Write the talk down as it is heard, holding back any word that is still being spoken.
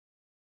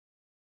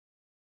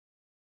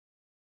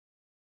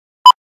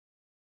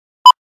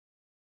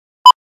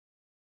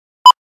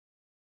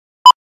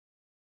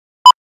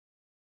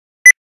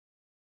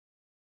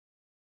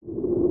Okay,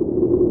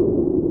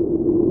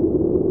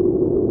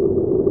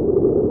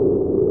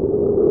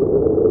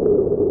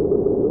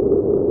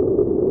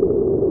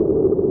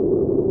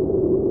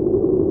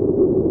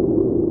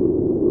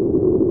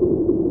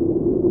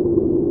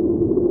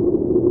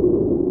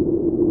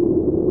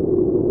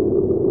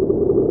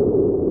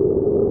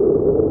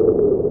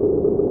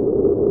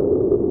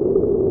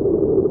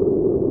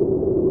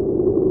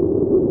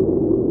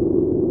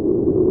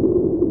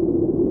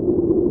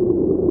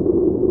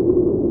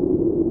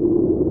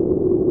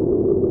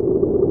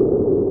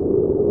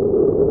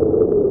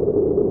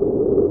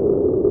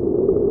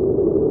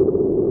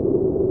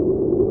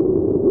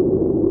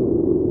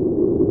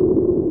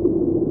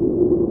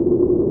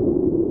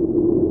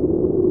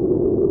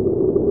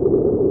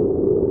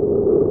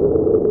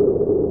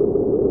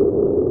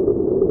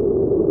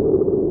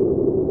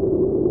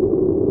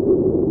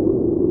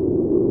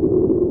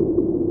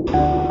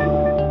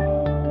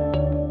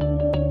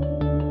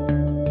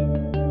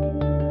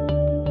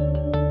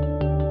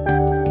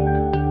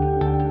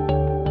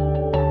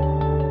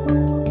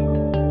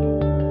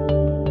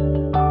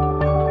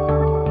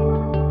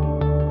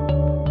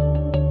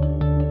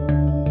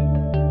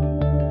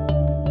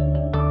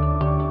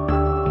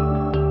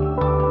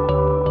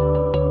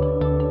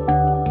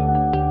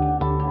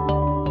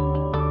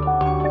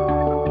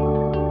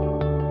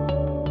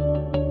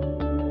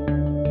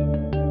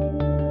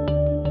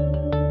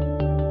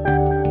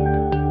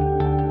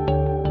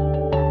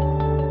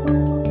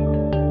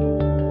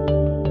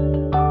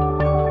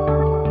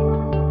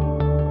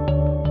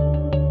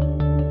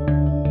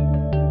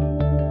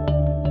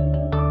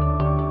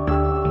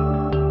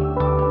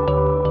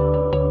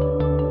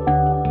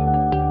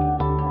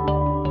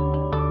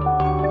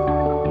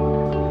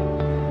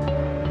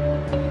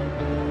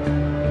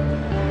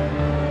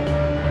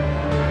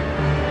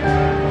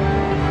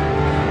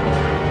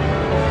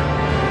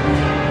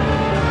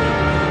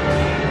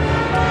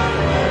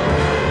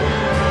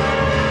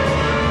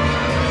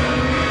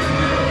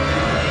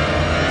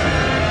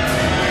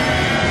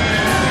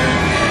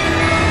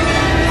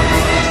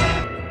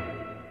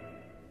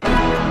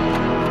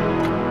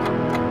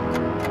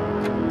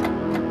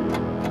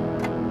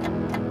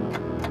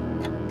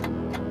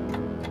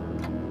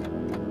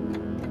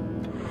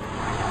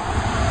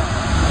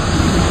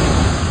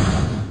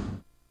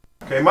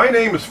 my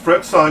name is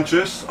Fred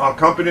Sanchez.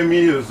 Accompanying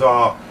me is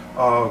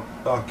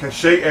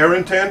Cache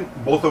Arrington.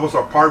 Both of us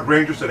are park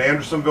rangers at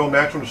Andersonville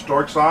National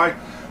Historic Site.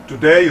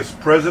 Today is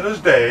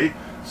President's Day,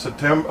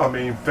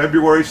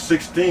 February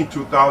 16,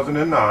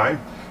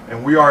 2009,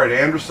 and we are at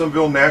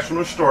Andersonville National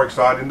Historic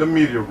Site in the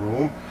media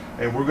room,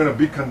 and we're going to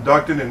be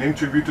conducting an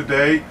interview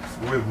today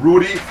with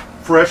Rudy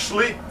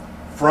Froeschle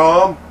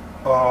from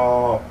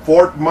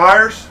Fort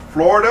Myers,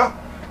 Florida,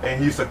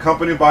 and he's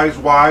accompanied by his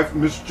wife,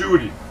 Miss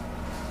Judy.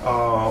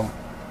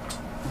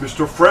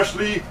 Mr.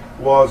 Froeschle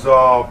was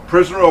a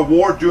prisoner of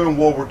war during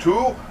World War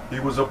II. He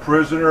was a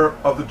prisoner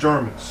of the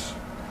Germans.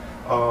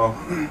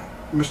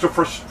 Mr.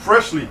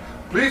 Froeschle,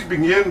 please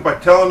begin by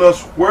telling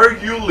us where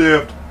you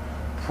lived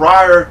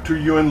prior to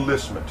your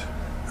enlistment.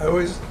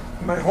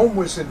 My home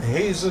was in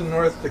Hazen,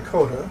 North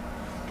Dakota,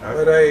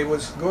 but I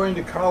was going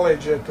to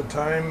college at the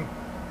time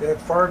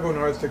at Fargo,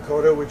 North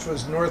Dakota, which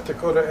was North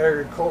Dakota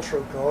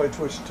Agricultural College,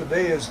 which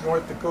today is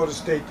North Dakota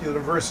State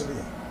University.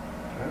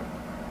 Okay.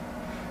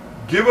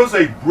 Give us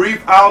a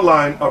brief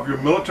outline of your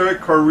military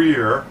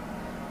career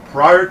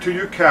prior to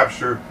your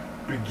capture,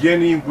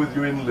 beginning with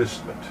your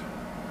enlistment.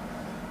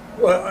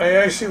 Well, I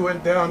actually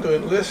went down to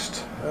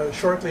enlist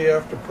shortly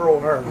after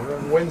Pearl Harbor,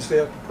 on Wednesday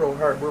after Pearl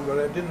Harbor, but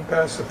I didn't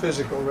pass the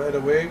physical right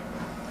away.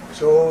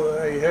 So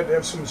I had to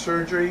have some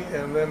surgery,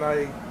 and then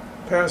I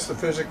passed the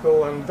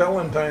physical on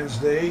Valentine's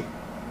Day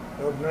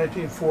of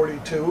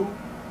 1942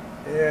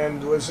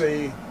 and was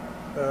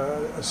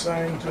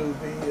assigned to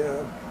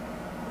the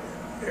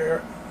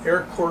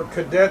Air Corps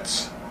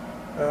cadets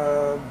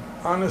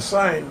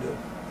unassigned.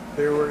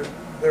 There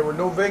were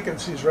no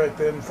vacancies right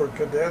then for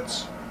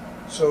cadets,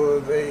 so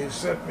they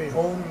sent me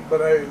home,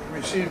 but I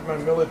received my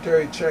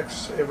military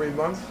checks every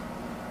month.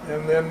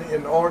 And then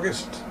in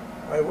August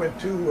I went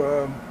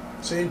to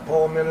St.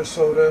 Paul,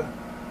 Minnesota,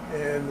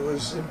 and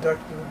was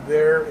inducted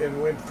there, and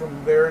went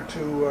from there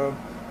to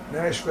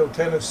Nashville,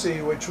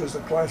 Tennessee, which was the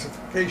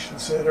classification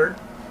center.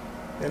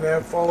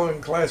 And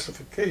following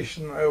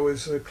classification, I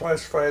was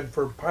classified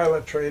for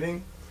pilot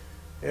training,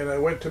 and I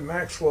went to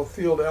Maxwell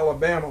Field,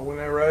 Alabama. When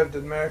I arrived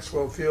in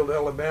Maxwell Field,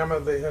 Alabama,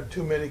 they had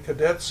too many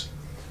cadets,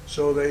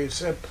 so they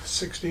sent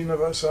 16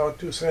 of us out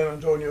to San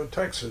Antonio,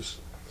 Texas.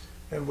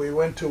 And we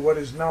went to what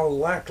is now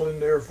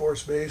Lackland Air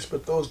Force Base,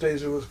 but those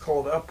days it was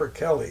called Upper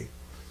Kelly.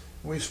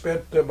 We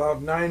spent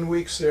about 9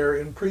 weeks there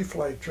in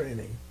pre-flight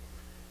training.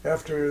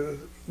 After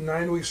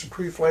 9 weeks of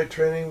pre-flight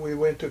training, we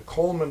went to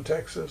Coleman,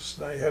 Texas,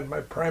 and I had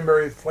my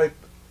primary flight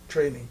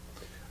training.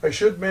 I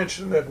should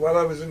mention that while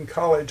I was in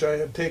college, I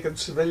had taken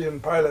civilian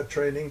pilot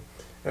training,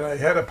 and I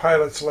had a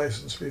pilot's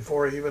license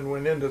before I even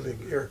went into the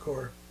Air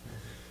Corps.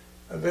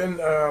 And then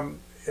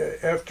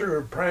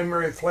after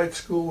primary flight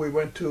school, we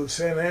went to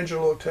San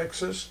Angelo,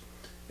 Texas,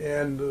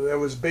 and that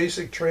was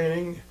basic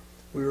training.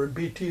 We were in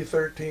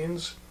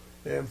BT-13s,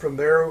 and from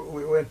there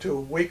we went to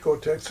Waco,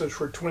 Texas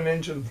for twin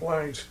engine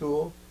flying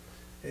school,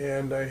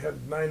 and I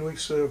had 9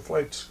 weeks of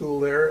flight school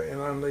there,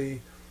 and on the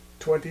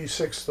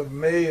 26th of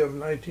May of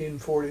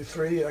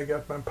 1943 I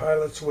got my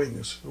pilot's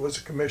wings. Was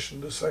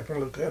commissioned as second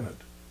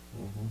lieutenant.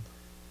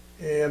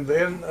 And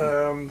then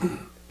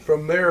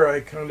from there I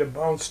kind of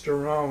bounced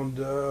around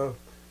to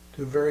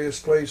various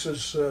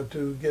places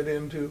to get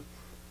into.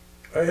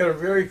 I had a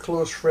very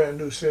close friend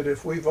who said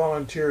if we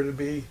volunteer to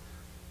be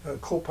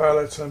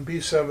co-pilots on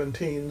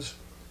B-17s,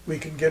 we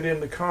could get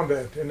into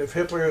combat. And if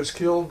Hitler is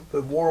killed,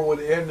 the war would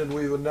end and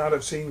we would not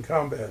have seen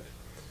combat.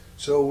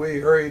 So we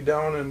hurried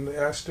down and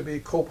asked to be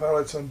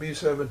co-pilots on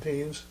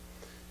B-17s.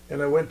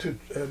 And I went to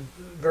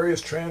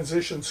various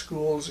transition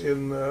schools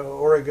in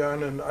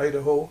Oregon and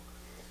Idaho,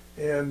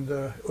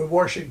 and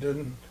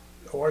Washington,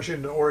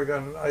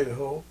 Oregon, and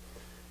Idaho.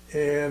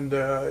 And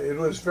it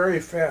was very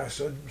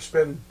fast. I'd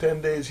spend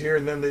 10 days here,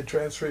 and then they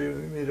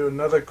transferred me to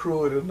another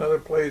crew at another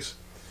place.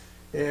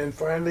 And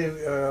finally,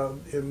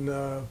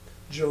 in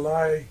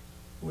July,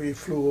 we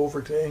flew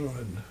over to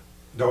England.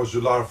 That was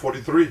July of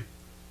 43?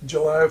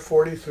 July of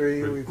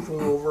 43, we flew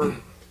over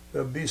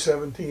the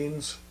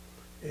B-17s,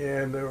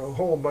 and there were a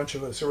whole bunch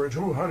of us. There were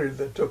 200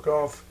 that took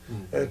off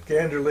at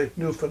Gander Lake,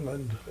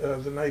 Newfoundland,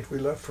 the night we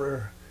left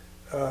for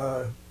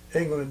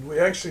England. We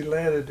actually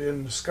landed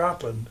in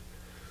Scotland,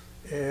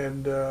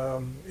 and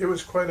it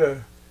was quite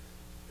a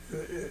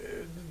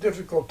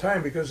difficult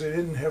time because they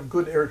didn't have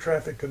good air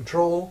traffic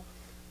control.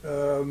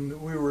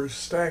 We were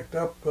stacked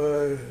up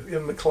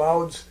in the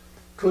clouds,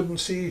 couldn't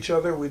see each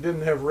other. We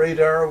didn't have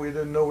radar. We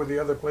didn't know where the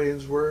other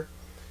planes were.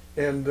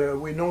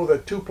 And we know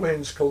that two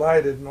planes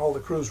collided and all the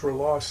crews were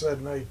lost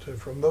that night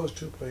from those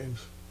two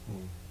planes.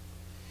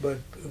 But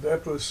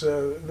that was,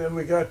 then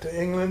we got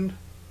to England,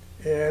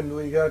 and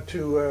we got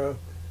to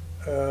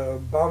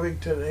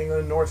Bovington,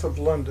 England, north of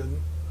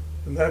London.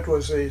 And that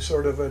was a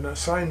sort of an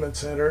assignment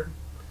center.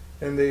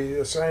 And they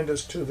assigned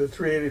us to the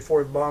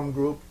 384th Bomb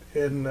Group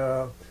in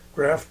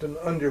Grafton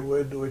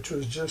Underwood, which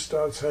was just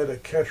outside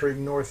of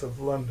Kettering, north of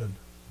London.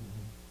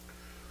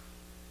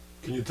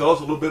 Can you tell us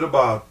a little bit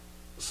about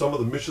some of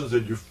the missions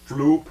that you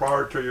flew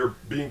prior to your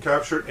being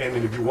captured, and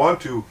if you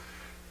want to,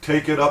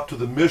 take it up to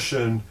the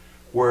mission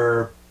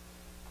where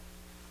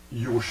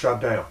you were shot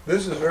down?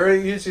 This is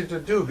very easy to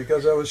do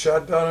because I was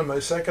shot down on my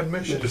second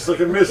mission. Your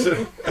second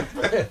mission.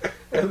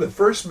 And the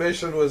first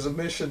mission was a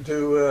mission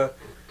to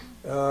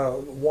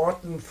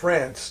Watton,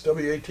 France,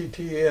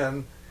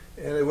 W-A-T-T-N,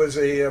 and it was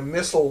a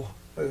missile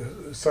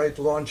site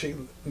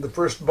launching. The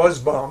first buzz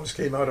bombs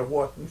came out of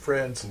Watton,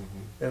 France,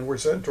 and were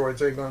sent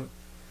towards England.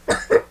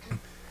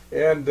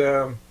 And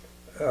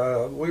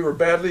we were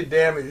badly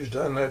damaged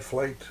on that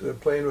flight. The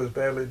plane was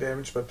badly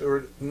damaged, but there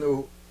were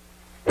no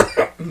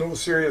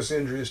serious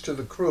injuries to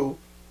the crew.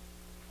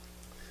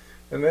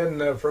 And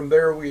then from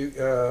there we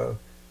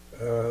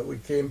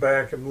came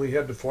back, and we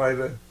had to fly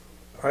the.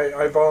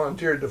 I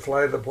volunteered to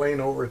fly the plane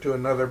over to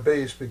another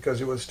base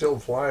because it was still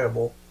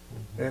flyable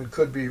and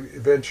could be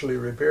eventually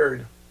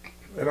repaired.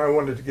 And I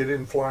wanted to get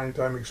in flying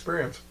time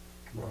experience.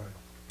 Right.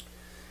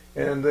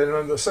 And then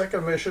on the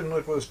second mission,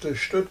 it was to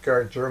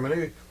Stuttgart,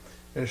 Germany.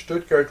 And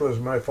Stuttgart was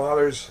my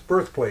father's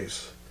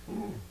birthplace.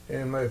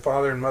 And my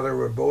father and mother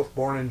were both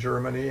born in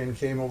Germany and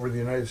came over to the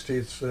United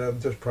States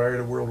just prior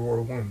to World War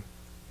I.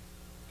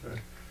 Okay.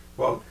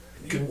 Well,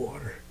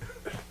 water.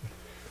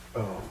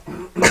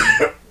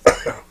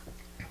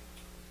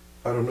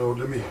 I don't know.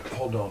 Let me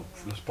hold on.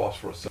 Let's pause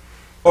for a second.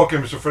 Okay,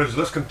 Mr. Froeschle,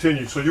 let's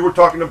continue. So you were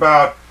talking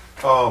about,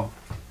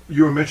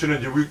 you were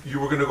mentioning you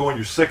were going to go on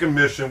your second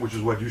mission, which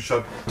is what you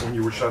shot when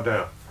you were shot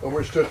down.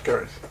 Over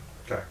Stuttgart.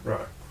 Okay,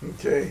 right.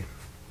 Okay.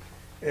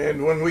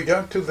 And when we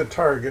got to the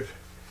target,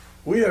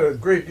 we had a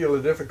great deal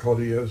of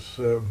difficulty as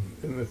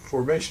in the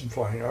formation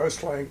flying. I was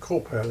flying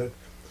co-pilot,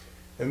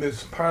 and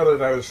this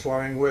pilot I was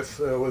flying with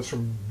was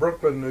from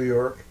Brooklyn, New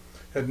York,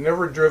 had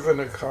never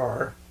driven a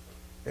car,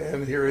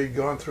 and here he'd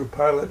gone through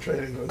pilot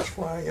training and was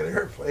flying an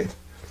airplane.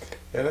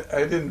 And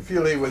I didn't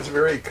feel he was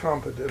very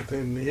competent,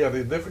 and he had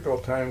a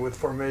difficult time with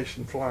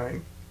formation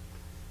flying.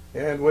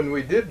 And when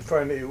we did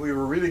finally, we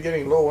were really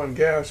getting low on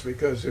gas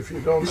because if you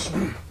don't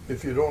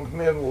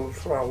handle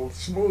throttle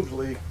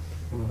smoothly,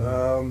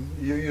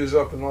 you use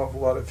up an awful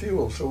lot of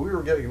fuel. So we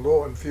were getting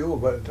low on fuel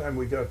by the time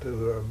we got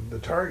to the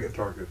target.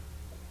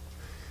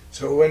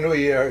 So when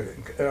we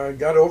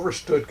got over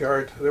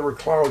Stuttgart, there were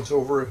clouds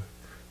over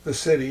the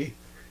city,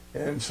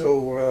 and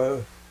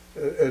so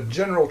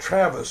General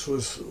Travis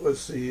was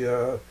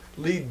the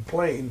lead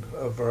plane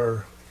of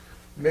our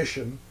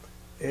mission,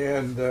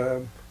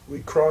 and we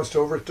crossed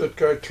over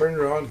Stuttgart, turned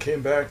around,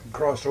 came back, and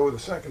crossed over the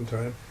second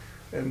time.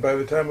 And by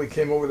the time we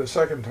came over the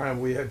second time,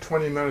 we had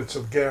 20 minutes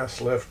of gas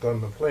left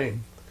on the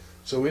plane.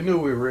 So we knew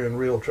we were in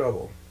real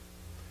trouble.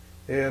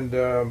 And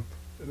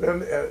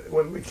then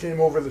when we came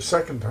over the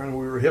second time,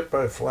 we were hit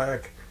by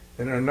flak,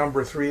 and our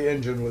number 3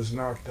 engine was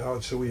knocked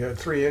out, so we had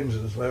 3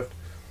 engines left.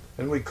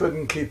 And we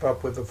couldn't keep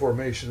up with the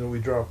formation, and we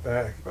dropped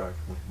back.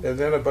 And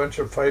then a bunch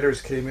of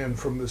fighters came in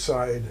from the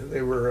side.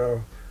 They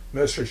were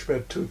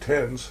Messerschmitt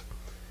 210s,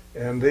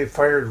 and they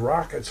fired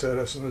rockets at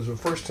us. And it was the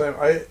first time,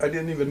 I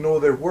didn't even know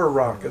there were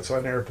rockets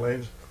on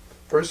airplanes.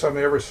 First time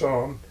I ever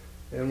saw them.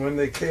 And when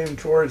they came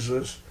towards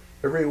us,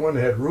 everyone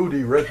had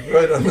Rudy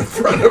right on the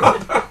front of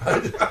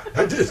it.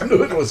 I just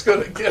knew it was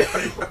going to get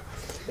me.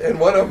 And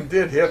one of them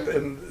did hit,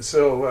 and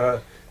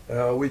so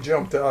we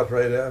jumped out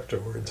right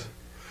afterwards.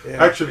 And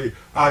actually,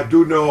 I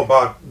do know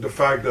about the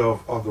fact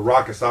of the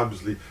rockets,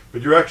 obviously,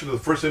 but you're actually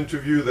the first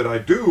interview that I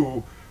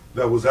do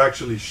that was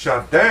actually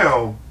shot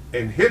down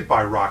and hit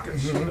by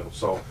rockets. You know,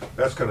 so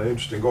that's kind of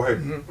interesting. Go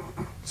ahead.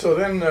 So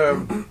then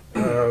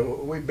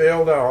we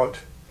bailed out,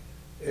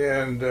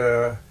 and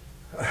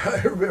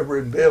I remember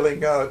in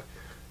bailing out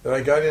that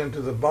I got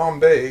into the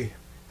Bombay,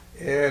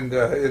 and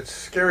it's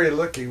scary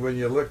looking when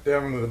you look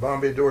down and the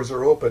Bombay doors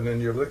are open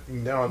and you're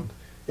looking down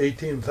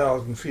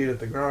 18,000 feet at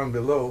the ground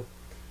below.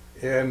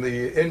 And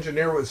the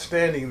engineer was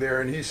standing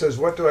there, and he says,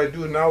 "What do I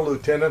do now,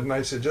 Lieutenant?" And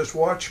I said, "Just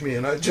watch me."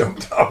 And I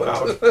jumped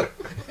out.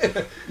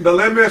 Now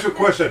let me ask you a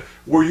question.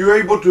 Were you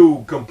able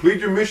to complete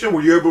your mission?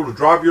 Were you able to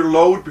drop your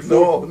load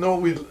before? No,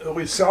 we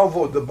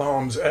salvoed the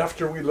bombs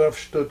after we left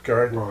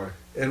Stuttgart, Right.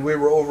 and we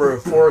were over a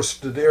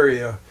forested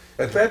area.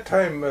 At that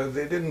time,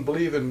 they didn't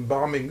believe in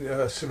bombing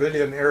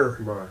civilian air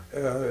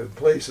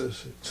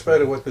places, in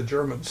spite of what the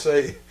Germans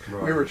say.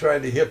 Right. We were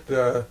trying to hit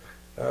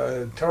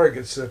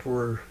targets that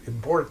were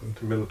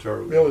important.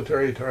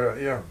 Military.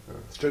 Yeah,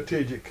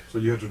 strategic. So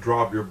you had to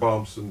drop your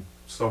bombs in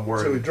somewhere.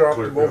 So we dropped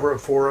them over a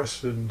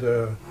forest, and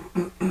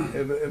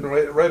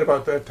right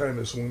about that time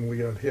is when we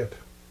got hit.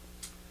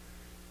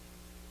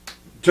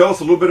 Tell us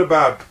a little bit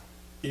about,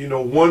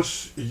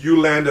 once you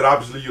landed,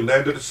 obviously you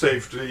landed at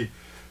safety,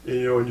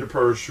 in your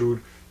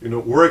parachute,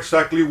 where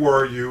exactly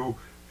were you,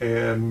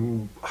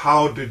 and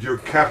how did your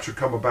capture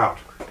come about?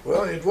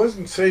 Well, it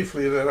wasn't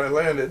safely that I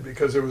landed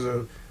because there was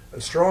a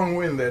strong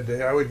wind that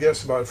day. I would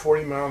guess about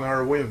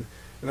 40-mile-an-hour wind,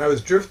 and I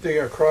was drifting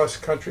across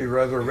country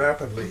rather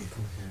rapidly.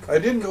 I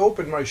didn't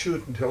open my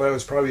chute until I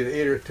was probably at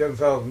 8,000 or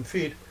 10,000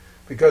 feet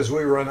because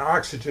we were on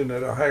oxygen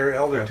at a higher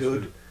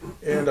altitude,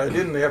 and I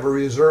didn't have a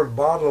reserve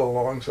bottle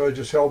along, so I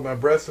just held my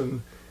breath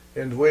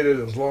and waited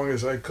as long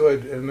as I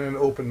could, and then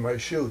opened my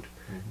chute.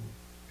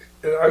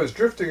 And I was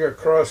drifting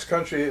across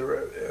country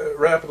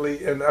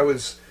rapidly, and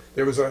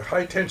there was a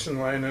high tension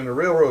line and a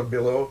railroad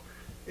below,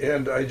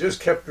 and I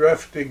just kept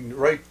drifting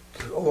right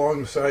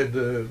alongside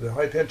the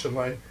high tension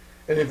line,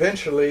 and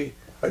eventually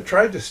I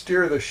tried to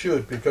steer the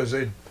chute because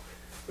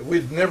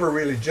we'd never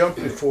really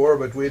jumped before,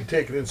 but we'd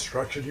taken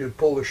instruction. You'd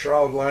pull the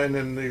shroud line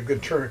and you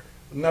could turn.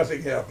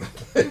 Nothing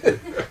happened.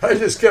 I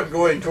just kept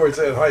going towards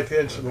that high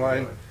tension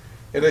line,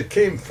 and it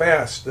came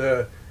fast.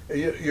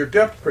 Your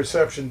depth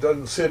perception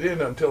doesn't sit in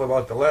until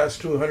about the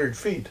last 200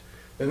 feet,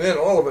 and then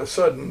all of a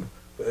sudden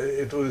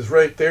it was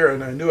right there,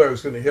 and I knew I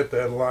was going to hit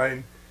that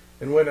line.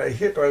 And when I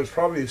hit, I was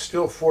probably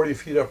still 40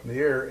 feet up in the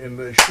air, and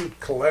the chute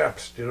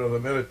collapsed, the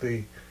minute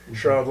the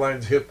shroud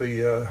lines hit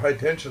the high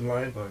tension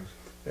line. Thanks.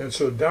 And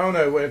so down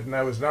I went, and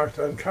I was knocked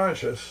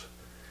unconscious.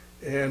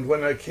 And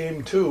when I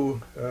came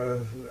to,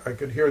 I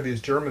could hear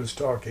these Germans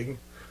talking,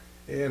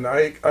 and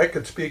I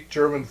could speak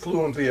German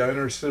fluently. I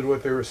understood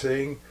what they were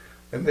saying,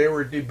 and they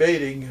were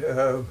debating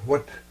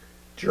what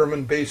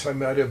German base I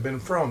might have been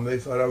from. They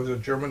thought I was a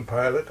German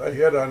pilot. I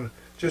had on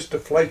just a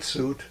flight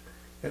suit,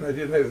 and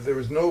there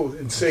was no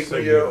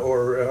insignia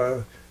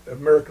or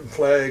American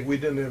flag. We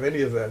didn't have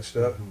any of that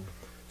stuff.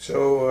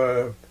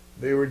 So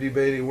they were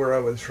debating where I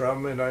was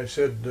from, and I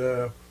said,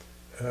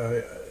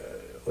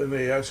 when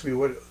they asked me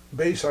what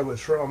base I was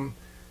from,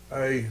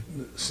 I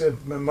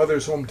said my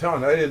mother's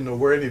hometown. I didn't know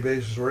where any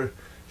bases were,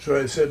 so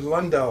I said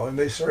Landau, and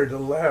they started to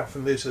laugh,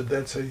 and they said,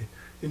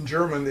 in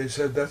German, they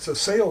said, that's a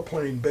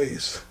sailplane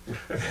base.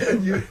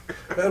 And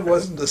that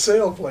wasn't a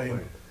sailplane.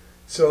 Right.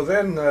 So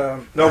then...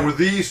 now, were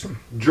these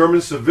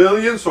German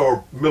civilians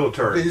or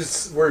military?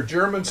 These were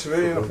German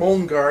civilian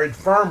home guard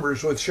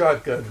farmers with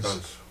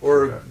shotguns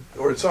or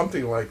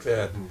something like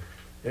that.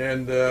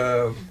 And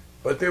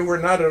but they were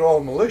not at all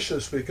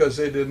malicious because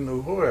they didn't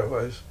know who I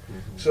was.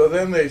 So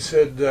then they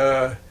said,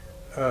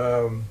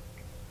 aha,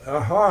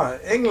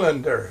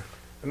 Engländer.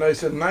 And I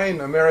said, nein,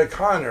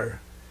 Amerikaner.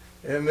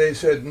 And they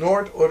said,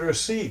 Nord oder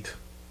Süd,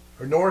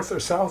 or North or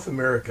South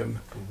American.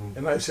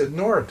 And I said,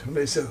 Nord. And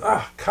they said,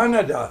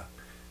 Canada.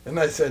 And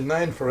I said,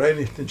 nein,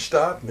 Vereinigten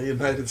Staaten, the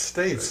United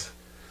States.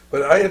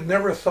 But I had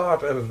never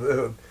thought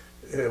of,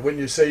 when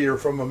you say you're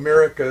from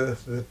America,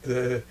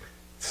 that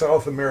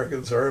South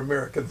Americans are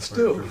Americans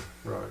too.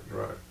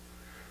 Right.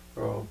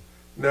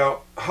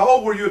 Now, how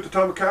old were you at the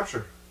time of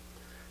capture?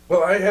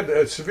 Well, I had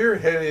a severe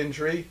head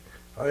injury.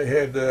 I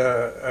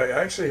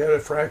actually had a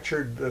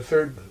fractured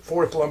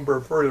fourth lumbar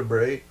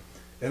vertebrae,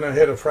 and I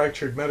had a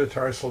fractured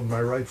metatarsal in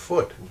my right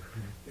foot,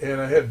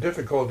 and I had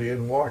difficulty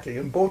in walking,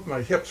 and both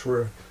my hips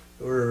were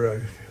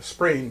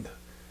sprained,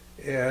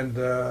 and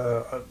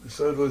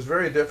so it was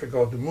very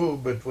difficult to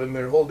move. But when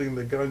they're holding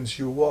the guns,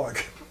 you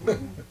walk.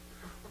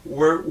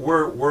 Where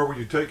were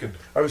you taken?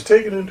 I was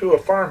taken into a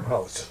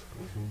farmhouse,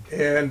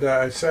 and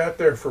I sat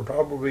there for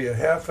probably a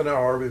half an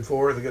hour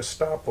before the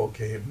Gestapo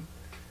came.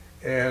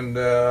 And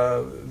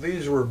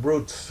these were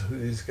brutes,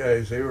 these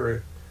guys.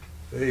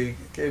 They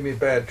gave me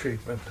bad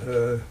treatment.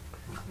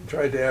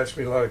 Tried to ask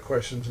me a lot of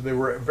questions, and they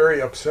were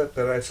very upset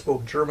that I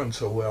spoke German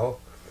so well,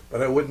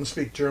 but I wouldn't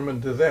speak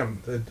German to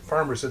them. The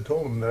farmers had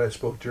told them that I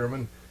spoke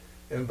German,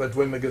 but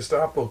when the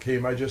Gestapo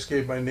came, I just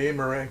gave my name,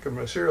 my rank, and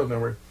my serial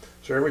number.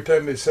 So every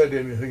time they said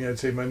anything, I'd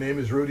say, my name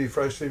is Rudy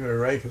Froeschle, my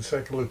rank is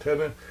second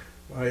lieutenant,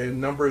 my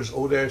number is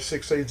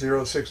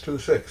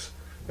O-680626.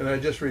 And I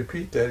just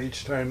repeat that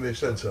each time they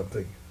said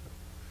something.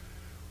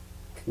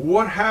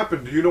 What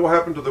happened? Do you know what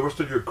happened to the rest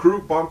of your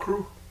crew, bomb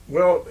crew?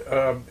 Well,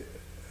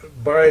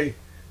 by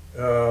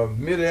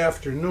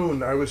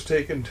mid-afternoon, I was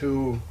taken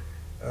to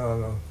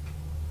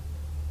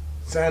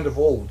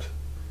Sandervold,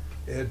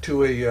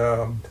 to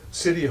a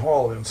city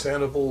hall in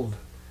Sandervold,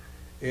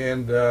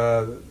 and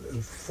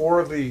 4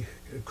 of the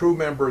crew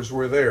members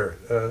were there.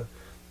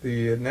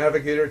 The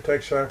navigator,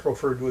 Tex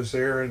Shackelford, was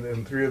there,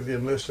 and 3 of the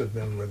enlisted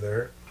men were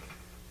there.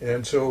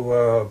 And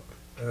so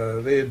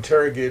they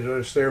interrogated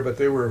us there, but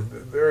they were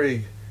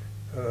very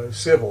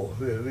civil.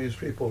 These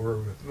people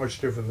were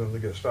much different than the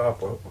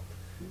Gestapo.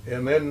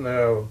 And then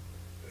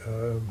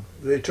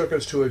they took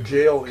us to a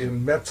jail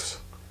in Metz,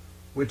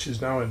 which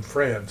is now in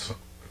France.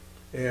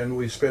 And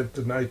we spent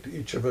the night,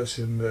 each of us,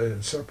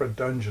 in separate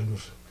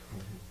dungeons.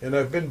 And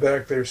I've been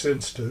back there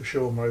since to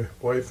show my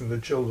wife and the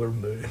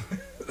children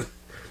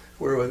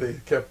where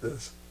they kept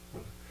us.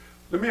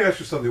 Let me ask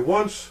you something.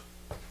 Once,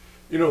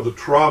 you know, the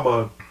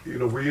trauma, you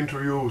know, we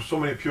interview so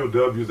many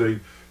POWs, they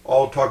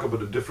all talk about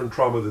the different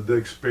trauma that they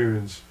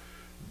experienced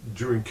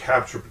during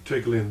capture,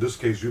 particularly in this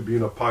case, you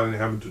being a pilot and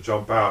having to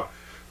jump out.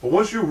 But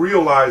once you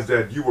realized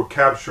that you were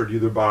captured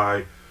either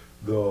by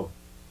the,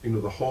 you know,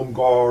 the Home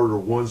Guard, or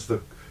once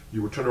that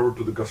you were turned over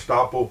to the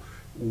Gestapo,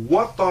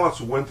 what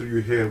thoughts went through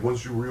your head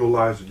once you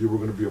realized that you were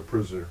going to be a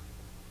prisoner?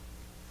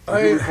 Do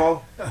you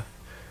recall?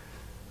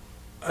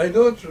 I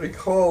don't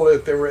recall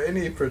that there were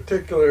any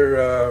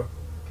particular.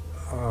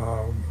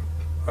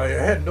 I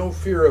had no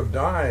fear of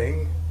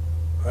dying.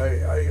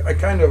 I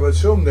kind of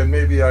assumed that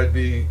maybe I'd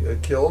be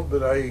killed,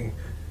 but I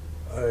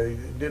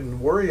didn't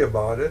worry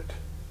about it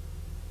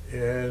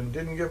and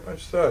didn't give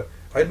much thought.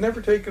 I'd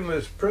never taken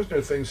this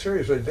prisoner thing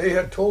seriously. They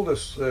had told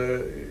us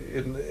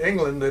in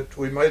England that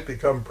we might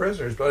become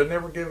prisoners, but I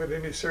never gave it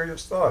any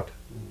serious thought.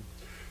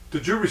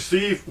 Did you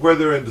receive,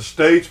 whether in the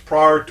States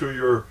prior to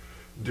your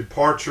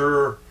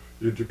departure,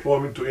 your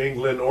deployment to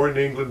England, or in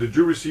England, did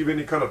you receive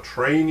any kind of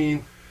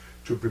training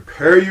to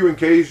prepare you in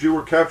case you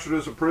were captured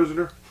as a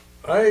prisoner?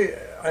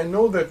 I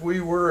know that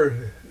we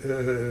were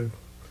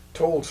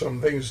told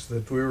some things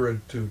that we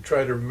were to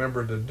try to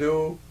remember to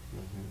do.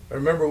 I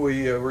remember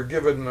we were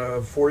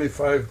given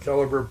 45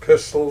 caliber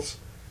pistols,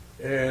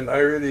 and I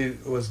really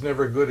was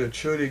never good at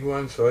shooting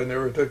one, so I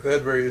never took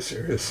that very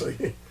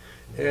seriously.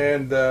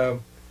 And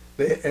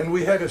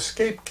we had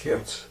escape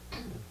kits,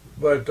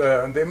 but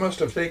they must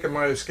have taken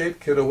my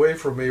escape kit away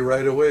from me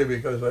right away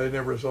because I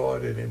never saw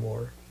it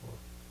anymore.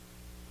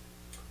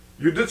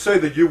 You did say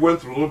that you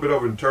went through a little bit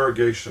of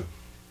interrogation.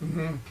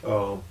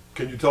 Mm-hmm.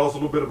 Can you tell us a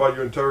little bit about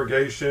your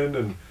interrogation,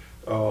 and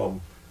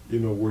you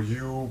know, were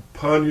you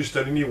punished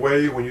in any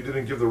way when you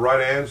didn't give the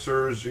right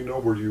answers? You know,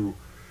 were you?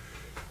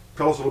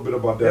 Tell us a little bit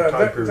about that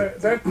time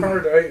period. That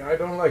part I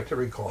don't like to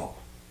recall.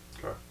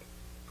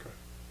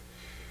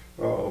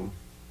 Okay.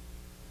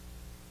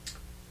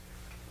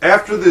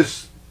 After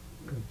this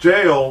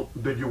jail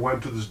that you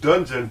went to, this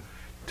dungeon,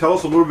 tell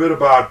us a little bit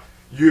about,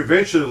 you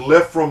eventually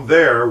left from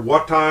there.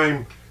 What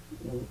time,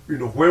 you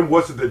know, when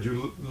was it that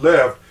you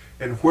left,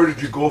 and where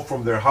did you go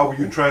from there? How were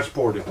you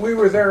transported? We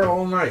were there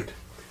all night,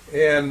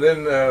 and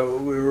then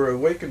we were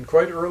awakened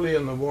quite early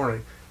in the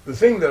morning. The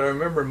thing that I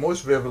remember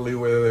most vividly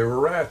were there were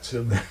rats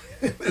in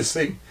this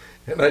thing,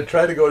 and I'd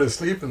try to go to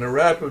sleep and the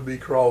rat would be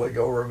crawling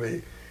over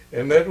me.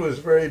 And that was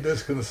very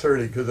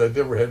disconcerting because I'd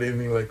never had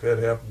anything like that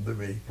happen to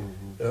me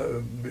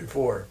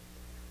before.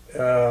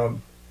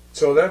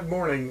 So that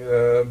morning,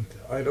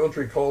 I don't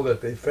recall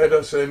that they fed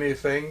us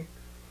anything.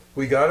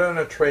 We got on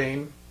a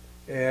train,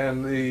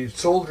 and the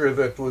soldier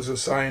that was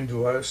assigned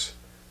to us,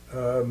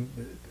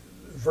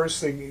 first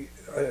thing,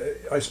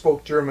 I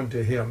spoke German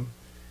to him,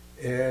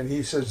 and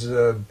he says,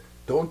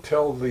 don't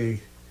tell the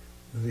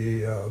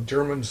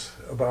Germans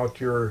about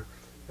your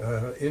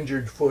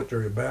injured foot or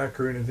your back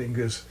or anything,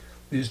 because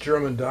these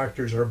German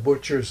doctors are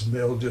butchers and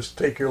they'll just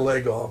take your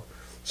leg off.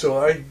 So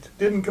I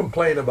didn't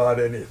complain about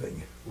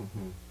anything.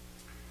 Mm-hmm.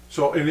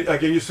 So, and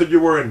again, you said you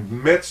were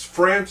in Metz,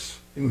 France?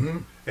 Mm-hmm.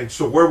 And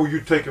so where were you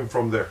taken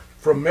from there?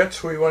 From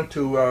Metz we went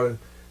to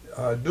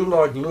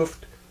Dulag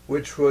Luft,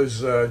 which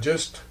was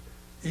just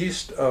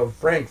east of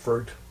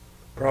Frankfurt,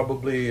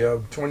 probably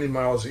 20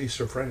 miles east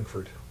of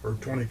Frankfurt, or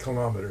 20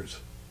 kilometers.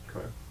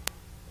 Okay.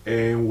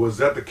 And was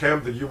that the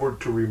camp that you were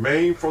to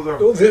remain for the...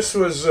 Oh, this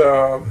was,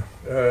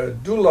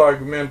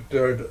 Dulag meant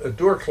a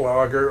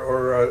Durchlager,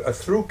 or a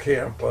through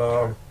camp.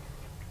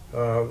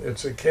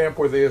 It's a camp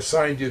where they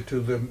assigned you to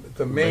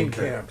the main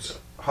camps.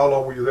 How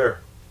long were you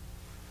there?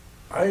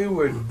 I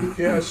would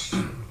guess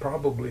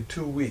probably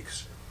 2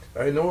 weeks.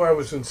 I know I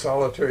was in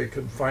solitary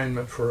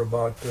confinement for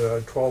about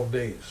 12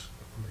 days.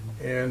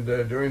 And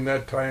during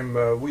that time,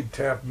 we'd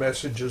tap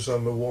messages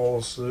on the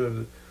walls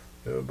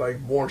by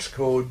Morse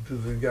code to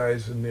the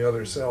guys in the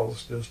other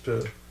cells, just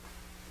to...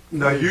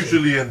 Now,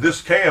 usually in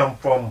this camp,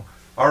 from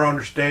our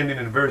understanding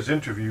in various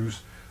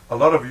interviews, a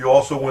lot of you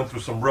also went through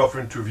some rough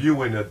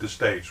interviewing at this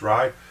stage,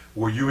 right?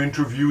 Were you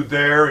interviewed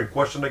there and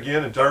questioned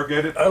again,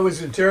 interrogated? I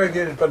was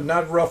interrogated, but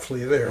not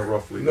roughly there. Not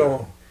roughly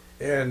no.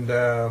 There. And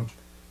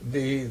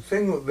the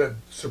thing that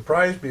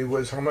surprised me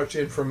was how much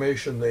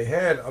information they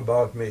had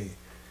about me.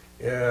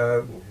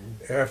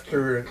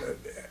 After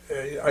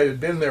I had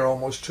been there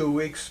almost 2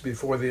 weeks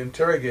before they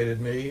interrogated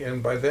me,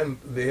 and by then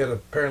they had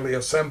apparently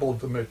assembled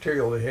the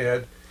material they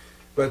had,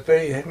 but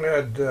they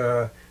had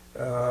a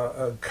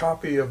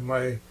copy of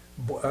my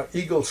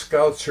Eagle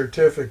Scout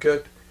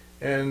certificate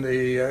and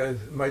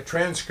my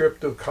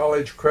transcript of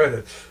college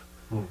credits.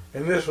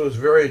 And this was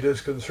very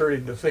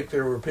disconcerting to think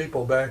there were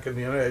people back in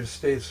the United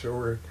States that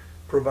were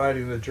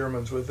providing the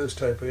Germans with this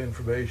type of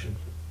information.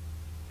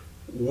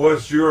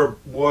 Was your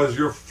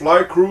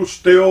flight crew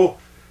still,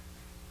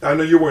 I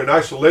know you were in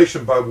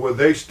isolation, but were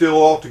they still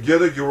all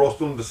together? You were all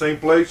still in the same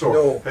place, or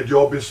no, had you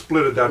all been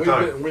split at that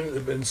time?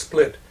 We'd been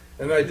split.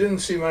 And I didn't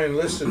see my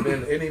enlisted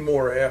men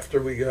anymore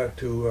after we got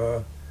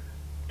to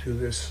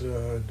this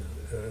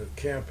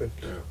camp at...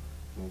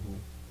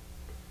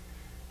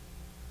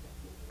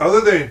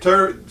 Other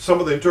than some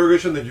of the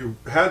interrogation that you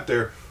had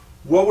there,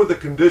 what were the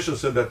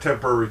conditions in that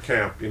temporary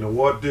camp?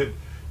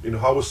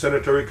 How was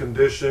sanitary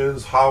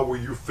conditions? How were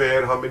you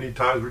fed? How many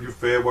times were you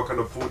fed? What kind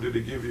of food did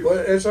they give you?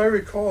 Well, as I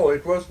recall,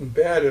 it wasn't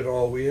bad at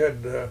all. We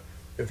had,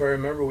 if I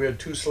remember, we had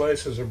 2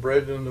 slices of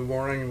bread in the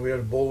morning, and we had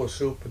a bowl of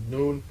soup at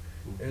noon.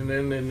 And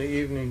then in the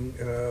evening,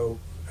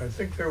 I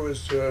think there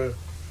was a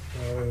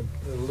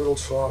little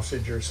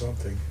sausage or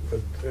something,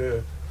 but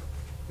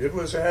it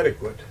was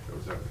adequate. It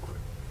was adequate.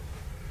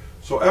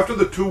 So after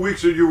the 2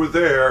 weeks that you were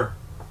there,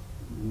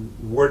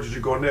 where did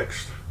you go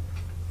next?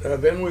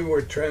 Then we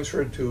were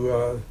transferred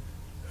to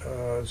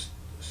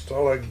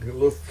Stalag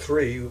Luft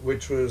 3,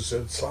 which was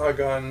at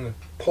Sagan,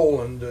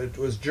 Poland. It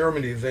was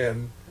Germany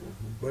then,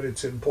 but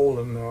it's in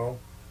Poland now.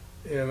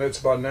 And it's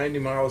about 90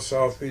 miles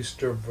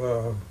southeast of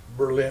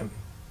Berlin.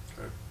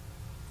 Okay.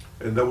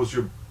 And that was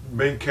your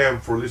main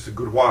camp for at least a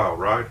good while,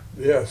 right?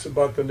 Yes,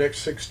 about the next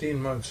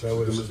 16 months I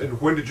was. And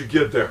when did you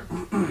get there?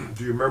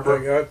 Do you remember?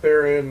 I got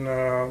there in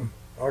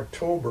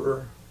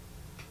October.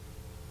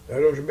 I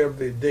don't remember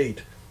the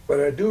date, but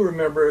I do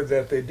remember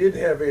that they did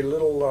have a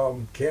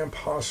little camp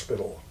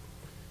hospital.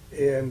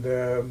 And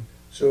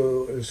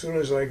so as soon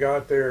as I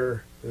got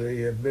there,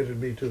 they admitted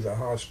me to the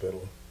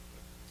hospital.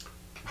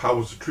 How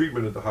was the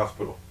treatment at the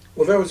hospital?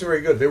 Well, that was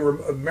very good. They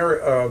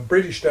were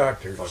British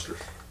doctors.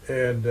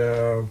 And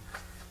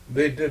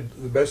they did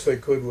the best they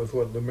could with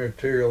the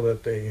material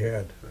that they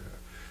had.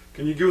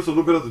 Can you give us a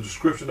little bit of the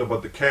description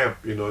about the camp,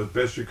 as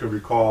best you can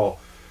recall?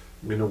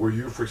 Were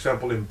you, for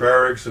example, in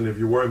barracks? And if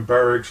you were in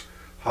barracks,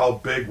 how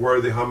big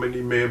were they? How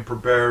many men per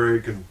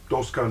barrack? And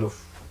those kind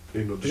of,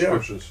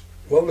 descriptions.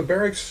 Yeah. Well, the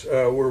barracks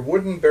were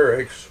wooden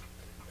barracks.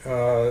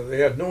 They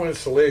had no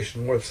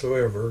insulation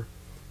whatsoever.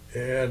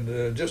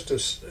 And just a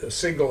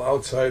single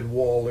outside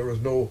wall. There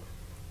was no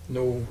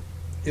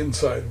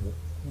inside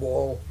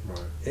wall.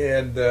 Right.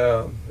 And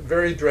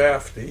very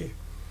drafty.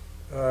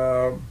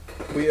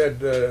 We had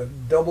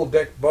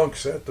double-deck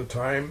bunks at the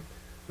time.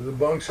 The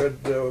bunks had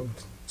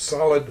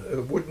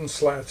solid wooden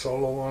slats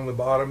all along the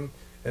bottom,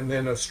 and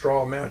then a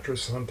straw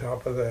mattress on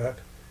top of that,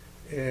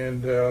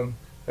 and a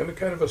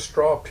kind of a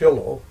straw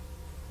pillow.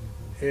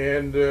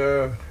 And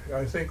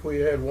I think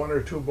we had 1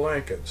 or 2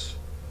 blankets.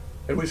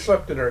 And we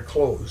slept in our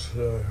clothes.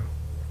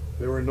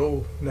 There were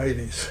no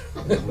nighties,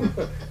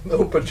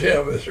 no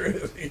pajamas or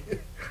anything.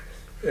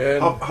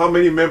 And how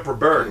many men per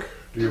barrack?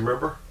 Do you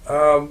remember?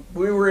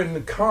 We were in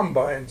the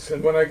combines,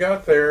 and when I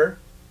got there,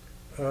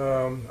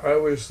 I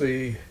was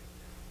the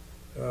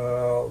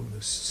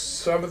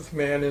 7th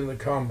man in the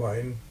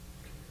combine,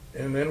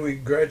 and then we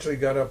gradually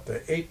got up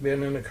to 8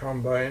 men in the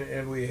combine,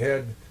 and we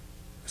had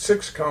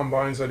 6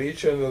 combines on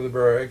each end of the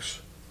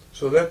barracks,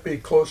 so that'd be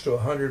close to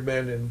 100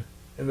 men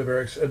in the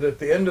barracks. And at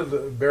the end of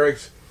the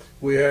barracks,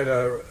 we had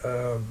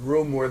a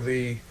room where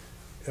the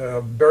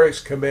barracks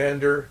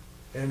commander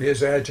and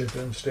his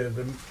adjutant stayed.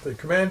 The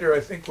commander, I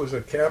think, was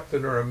a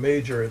captain or a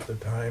major at the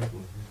time,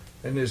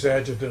 and his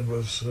adjutant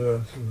was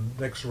the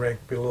next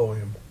rank below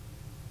him.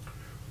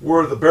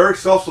 Were the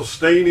barracks also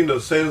staying in the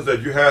sense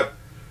that you had,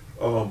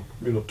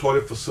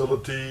 toilet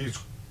facilities,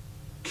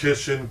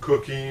 kitchen,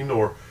 cooking,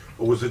 or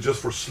was it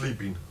just for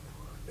sleeping?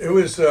 It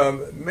was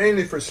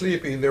mainly for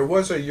sleeping. There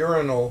was a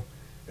urinal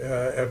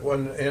at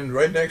one end,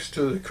 right next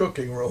to the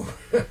cooking room.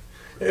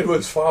 It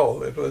was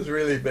foul. It was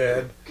really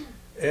bad.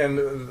 And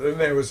then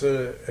there was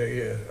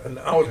an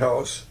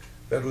outhouse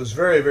that was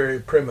very, very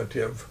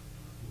primitive.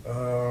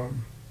 You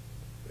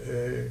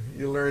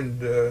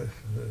learned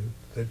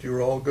that you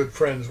were all good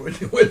friends when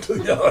you went to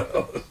the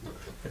outhouse.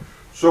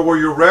 So were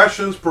your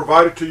rations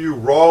provided to you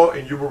raw,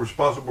 and you were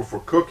responsible for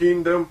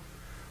cooking them?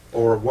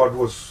 or what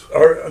was...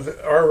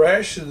 Our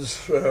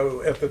rations,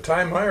 at the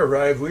time I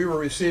arrived, we were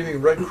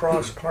receiving Red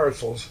Cross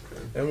parcels,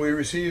 and we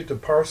received a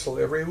parcel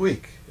every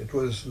week. It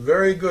was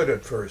very good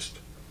at first.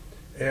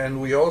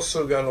 And we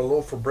also got a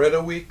loaf of bread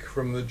a week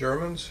from the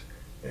Germans,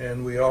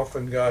 and we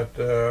often got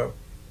a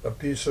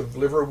piece of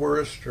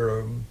liverwurst or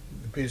a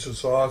piece of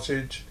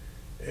sausage.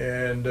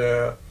 And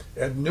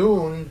at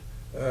noon,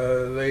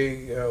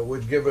 they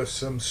would give us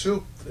some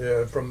soup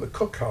from the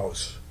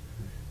cookhouse.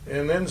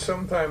 And then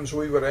sometimes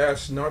we would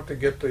ask not to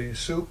get the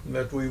soup and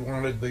that we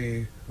wanted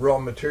the raw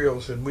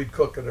materials, and we'd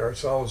cook it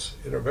ourselves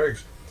in our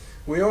barracks.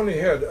 We only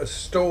had a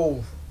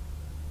stove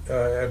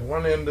at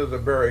one end of the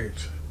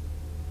barracks.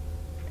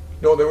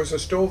 No, there was a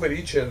stove at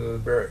each end of the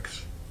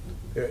barracks.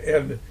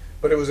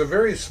 But it was a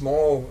very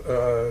small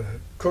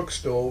cook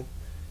stove,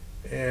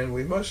 and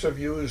we must have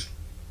used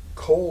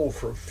coal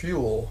for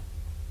fuel.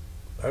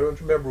 I don't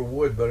remember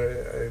wood, but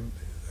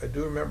I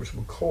do remember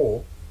some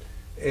coal.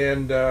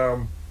 And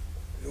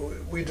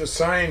we'd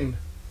assign,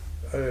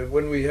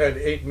 when we had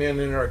 8 men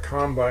in our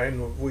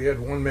combine, we had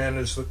 1 man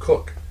as the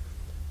cook,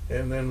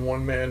 and then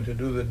 1 man to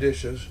do the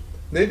dishes.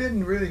 They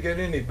didn't really get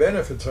any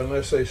benefits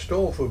unless they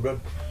stole food, but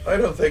I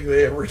don't think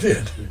they ever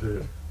did. They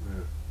did,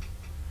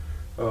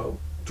 yeah.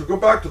 To go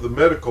back to the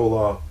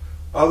medical,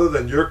 other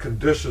than your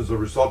conditions, the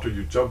result of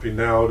you jumping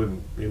out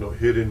and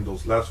hitting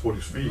those last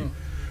 40 feet,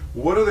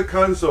 what are the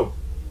kinds of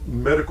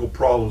medical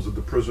problems that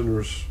the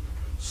prisoners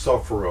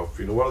suffer of?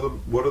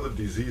 What are the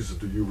diseases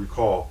do you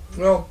recall?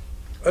 Well,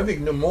 I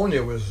think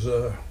pneumonia was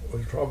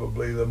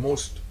probably the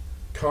most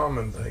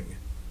common thing,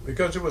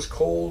 because it was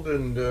cold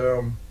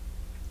and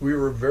we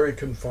were very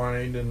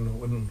confined, and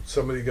when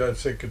somebody got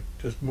sick, it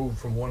just moved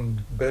from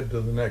one bed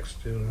to the next.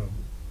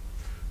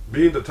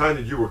 Being the time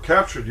that you were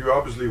captured, you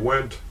obviously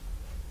went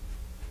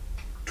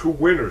 2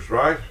 winters,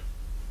 right?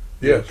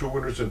 Yes. 2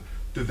 winters. And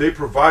did they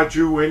provide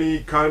you any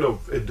kind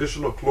of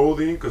additional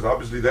clothing? Because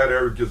obviously that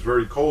area gets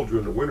very cold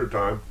during the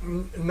wintertime.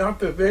 Not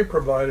that they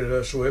provided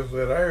us with,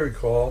 that I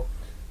recall,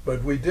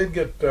 but we did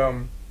get,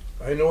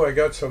 I know I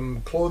got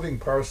some clothing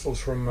parcels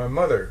from my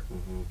mother.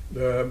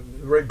 The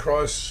Red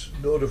Cross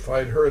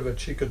notified her that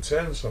she could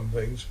send some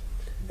things,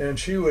 and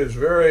she was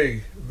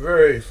very,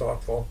 very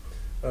thoughtful.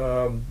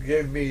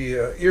 Gave me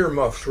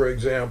earmuffs, for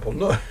example.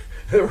 No,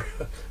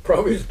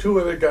 probably 2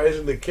 other guys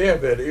in the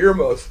camp had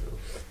earmuffs.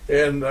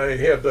 And I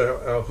had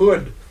a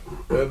hood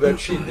that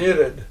she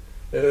knitted.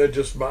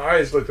 Just my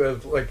eyes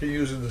looked like you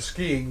use in the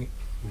skiing.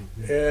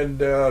 And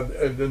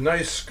the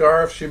nice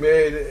scarf she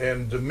made,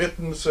 and the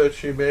mittens that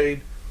she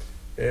made.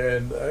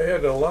 And I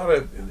had a lot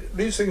of,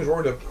 these things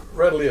weren't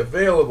readily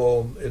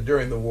available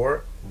during the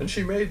war, and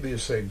she made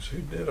these things. She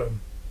did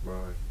them.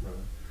 Right.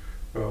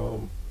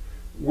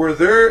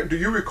 Do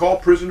you recall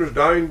prisoners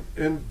dying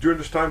during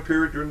this time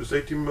period, during this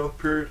 18-month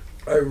period?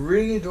 I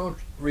really don't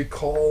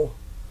recall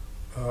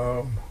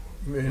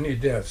many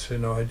deaths.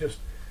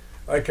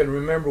 I can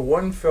remember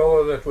one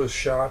fellow that was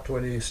shot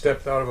when he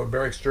stepped out of a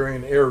barracks during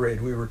an air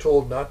raid. We were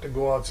told not to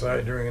go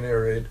outside during an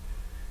air raid,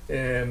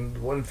 and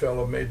one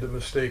fellow made the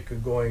mistake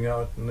of going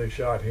out, and they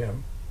shot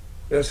him.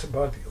 That's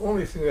about the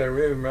only thing that I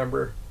really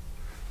remember.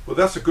 Well,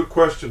 that's a good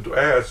question to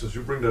ask as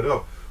you bring that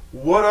up.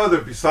 What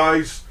other,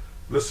 besides,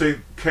 let's say,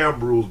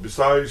 camp rules,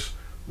 besides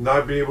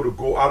not being able to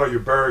go out of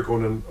your barrack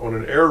on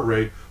an air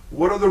raid,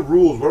 what other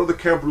rules, what other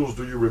camp rules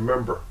do you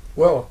remember?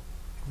 Well,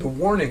 the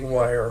warning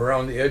wire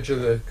around the edge of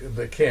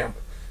the camp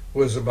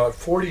was about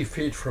 40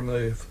 feet from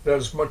that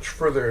was much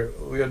further.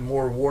 We had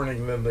more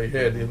warning than they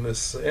had in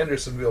this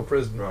Andersonville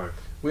prison. Right.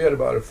 We had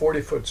about a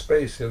 40-foot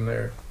space in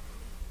there.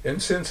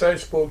 And since I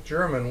spoke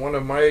German, one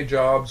of my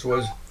jobs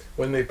was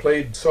when they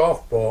played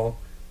softball,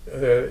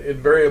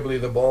 invariably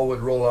the ball would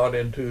roll out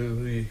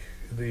into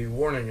the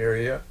warning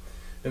area,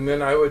 and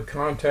then I would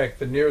contact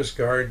the nearest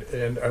guard,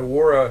 and I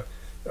wore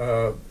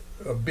a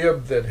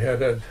bib that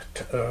had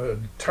a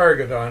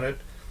target on it,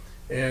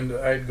 and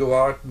I'd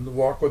go out and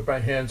walk with my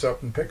hands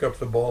up and pick up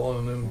the ball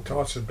and then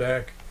toss it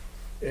back.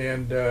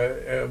 And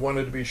I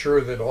wanted to be sure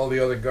that all the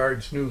other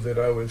guards knew that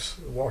I was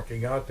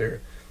walking out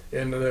there.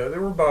 And there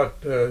were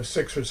about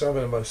 6 or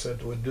 7 of us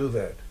that would do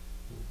that.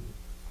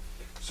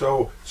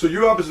 So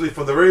you obviously,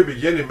 from the very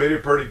beginning, made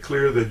it pretty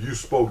clear that you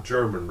spoke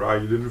German, right?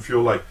 You didn't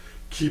feel like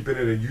keeping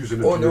it and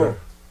using it. Oh, no.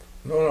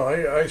 No,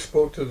 I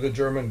spoke to the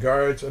German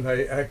guards, and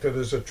I acted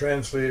as a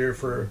translator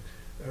for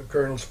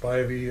Colonel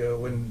Spivey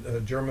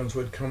when Germans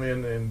would come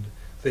in, and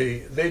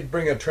they'd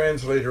bring a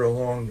translator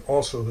along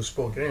also who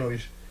spoke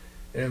English,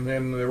 and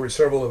then there were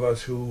several of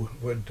us who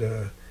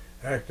would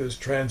act as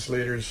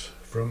translators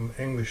from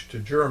English to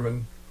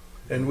German,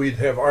 and we'd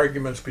have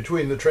arguments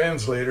between the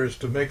translators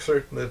to make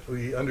certain that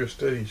we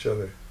understood each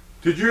other.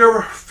 Did you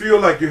ever feel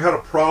like you had a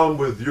problem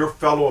with your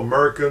fellow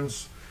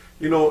Americans?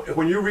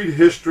 When you read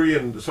history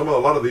and a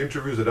lot of the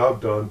interviews that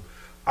I've done,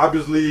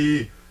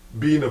 obviously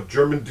being of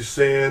German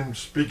descent,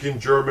 speaking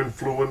German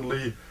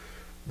fluently,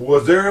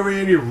 was there ever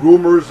any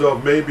rumors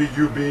of maybe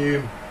you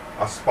being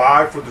a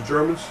spy for the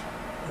Germans?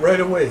 Right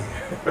away.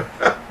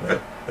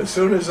 as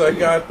soon as I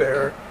got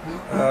there,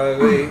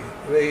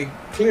 they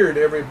cleared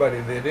everybody.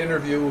 They'd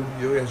interview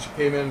you as you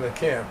came into the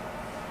camp.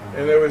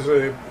 And there was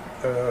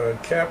a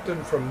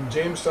captain from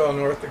Jamestown,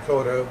 North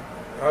Dakota.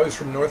 I was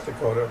from North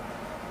Dakota.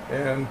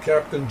 And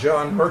Captain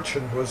John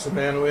Merchant was the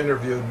man who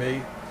interviewed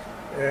me.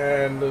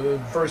 And the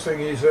first thing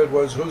he said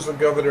was, "Who's the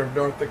governor of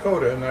North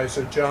Dakota?" And I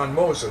said, "John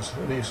Moses."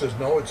 And he says,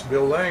 "No, it's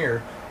Bill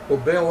Langer." Well,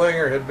 Bill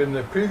Langer had been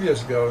the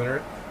previous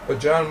governor, but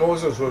John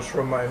Moses was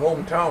from my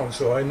hometown,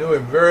 so I knew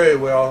him very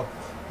well.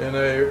 And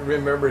I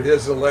remembered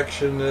his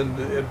election and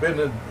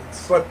had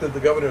slept at the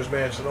governor's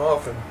mansion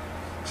often.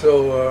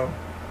 So,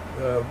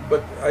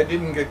 but I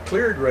didn't get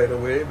cleared right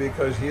away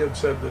because he had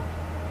said that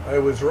I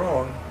was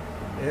wrong.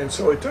 And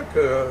so it took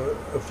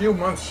a few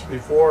months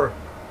before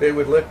they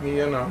would let me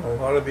in on a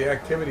lot of the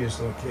activities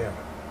in the camp.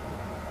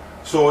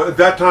 So at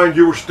that time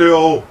you were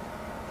still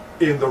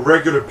in the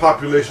regular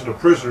population of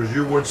prisoners.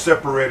 You weren't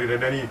separated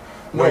in any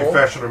way,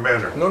 fashion, or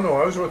manner.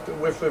 No, I was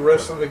with the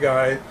rest of the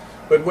guys.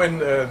 But when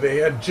they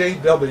had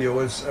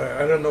JW,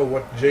 I don't know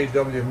what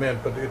JW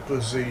meant, but it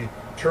was the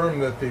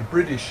term that the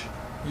British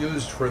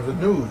used for the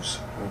news.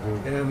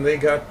 And they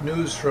got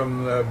news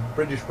from the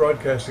British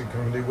Broadcasting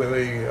Company with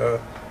a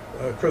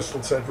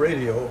crystal set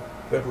radio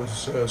that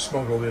was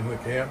smuggled in the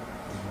camp.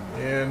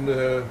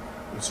 And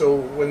so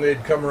when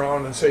they'd come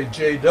around and say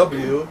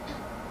JW,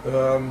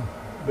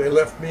 they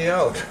left me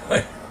out.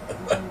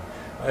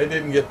 I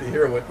didn't get to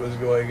hear what was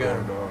going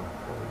on.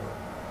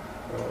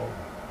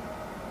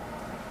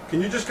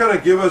 Can you just kind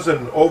of give us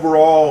an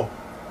overall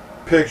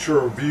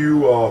picture or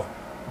view of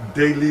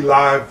daily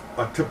life,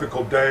 a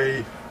typical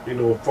day,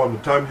 from the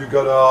time you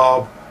got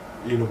up,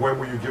 when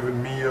were you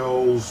given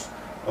meals,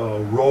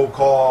 roll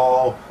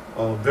call,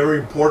 very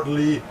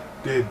importantly,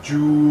 did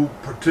you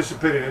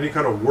participate in any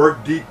kind of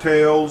work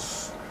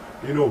details,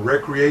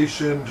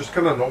 recreation, just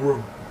kind of an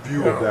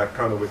overview of that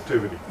kind of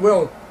activity?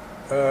 Well,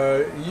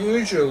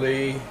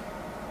 usually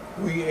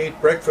we ate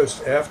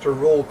breakfast after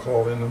roll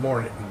call in the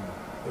morning.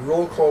 The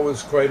roll call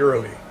was quite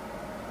early,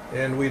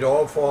 and we'd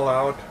all fall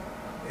out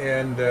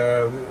and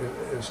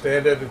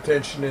stand at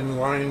attention in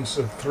lines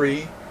of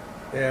 3.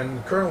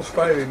 And Colonel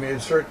Spivey made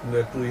certain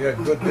that we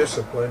had good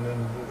discipline,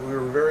 and we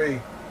were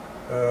very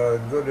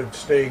good at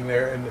staying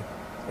there.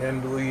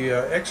 And we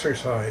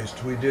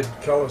exercised. We did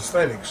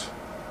calisthenics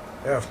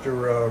after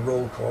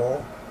roll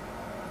call,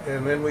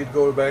 and then we'd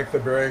go back to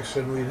barracks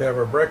and we'd have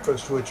our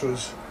breakfast, which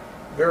was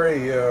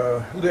very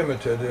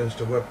limited as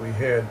to what we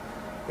had.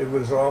 It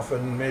was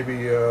often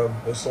maybe a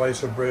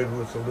slice of bread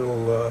with a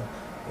little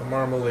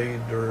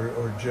marmalade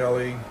or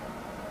jelly,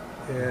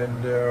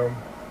 and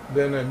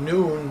then at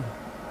noon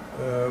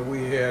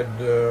we had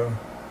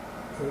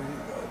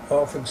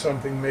often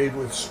something made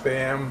with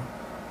Spam,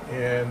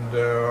 and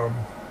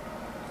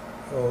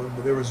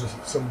there was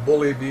some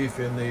bully beef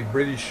in the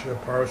British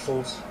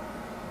parcels,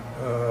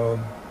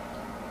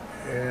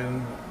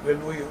 and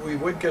then we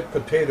would get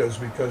potatoes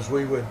because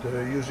we would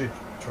usually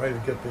try to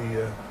get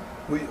the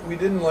we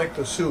didn't like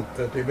the soup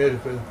that they made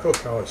at the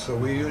cookhouse, so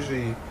we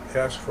usually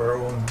asked for our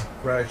own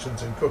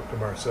rations and cooked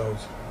them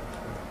ourselves.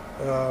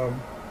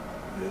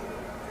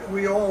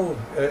 We all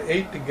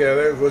ate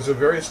together. It was a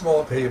very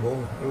small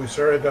table. We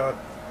started out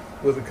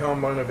with a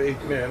compound of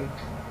 8 men,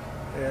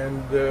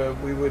 and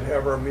we would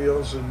have our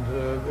meals, and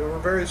they were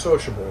very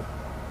sociable.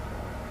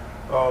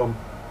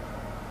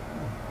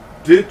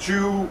 Did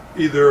you,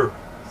 either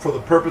for the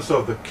purpose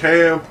of the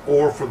camp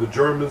or for the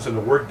Germans and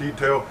the work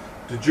detail,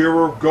 did you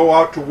ever go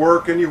out to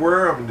work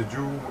anywhere? I mean, did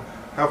you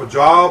have a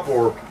job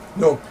or?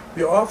 No,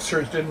 the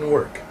officers didn't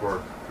work.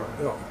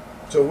 No,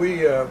 so we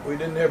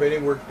didn't have any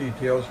work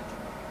details.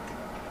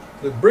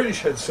 The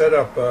British had set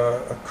up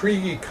a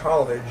Kriegi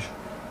college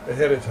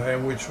ahead of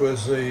time, which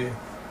was the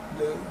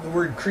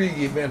word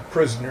Kriegi meant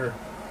prisoner,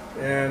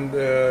 and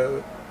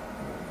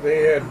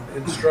they had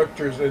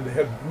instructors and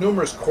had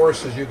numerous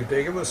courses you could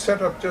take. It was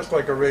set up just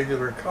like a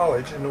regular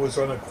college, and it was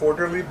on a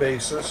quarterly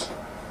basis.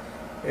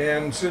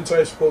 And since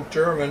I spoke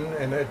German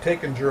and had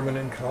taken German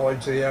in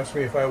college, they asked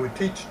me if I would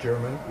teach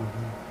German.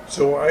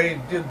 So I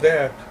did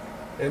that.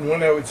 And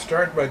when I would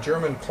start my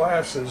German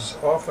classes,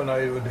 often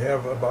I would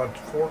have about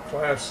 4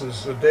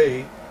 classes a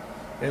day,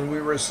 and we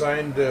were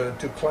assigned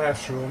to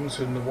classrooms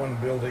in the one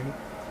building,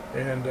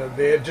 and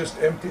they had just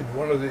emptied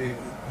one of the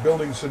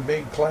buildings and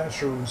made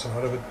classrooms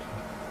out of it,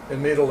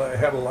 and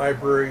had a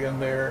library in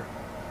there,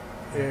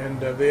 and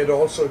they had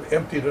also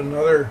emptied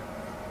another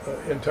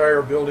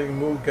entire building,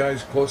 moved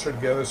guys closer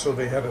together, so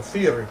they had a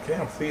theater,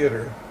 camp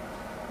theater,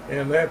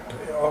 and that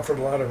offered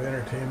a lot of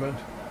entertainment.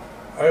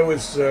 I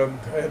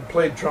had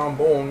played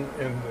trombone,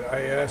 and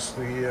I asked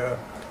the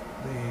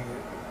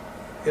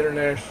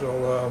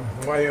international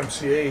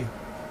YMCA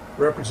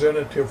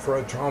representative for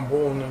a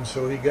trombone, and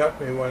so he got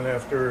me one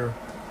after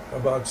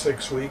about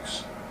 6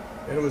 weeks.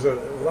 And it was a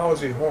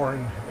lousy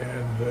horn,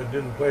 and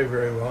didn't play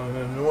very well, and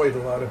annoyed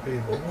a lot of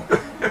people.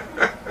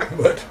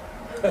 But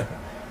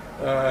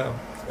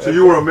so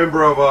you were a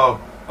member of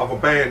a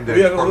band?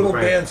 We had a little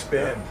dance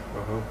band,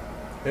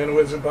 and it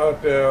was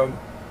about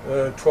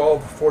 12,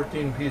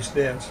 14-piece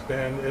dance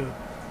band,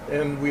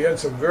 And we had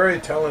some very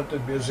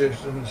talented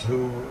musicians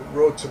who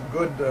wrote some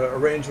good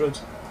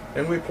arrangements,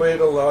 and we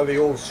played a lot of the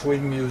old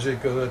swing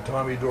music of the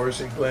Tommy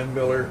Dorsey, Glenn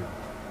Miller,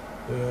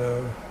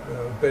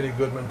 Benny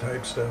Goodman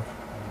type stuff.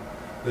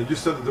 Now you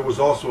said that there was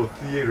also a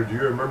theater. Do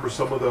you remember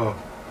some of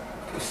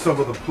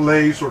the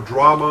plays or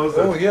dramas?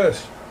 Oh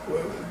yes,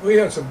 we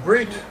had some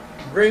great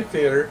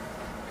theater,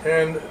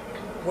 and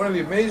one of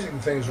the amazing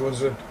things was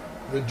that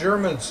the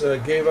Germans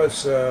gave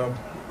us,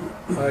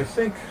 I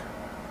think,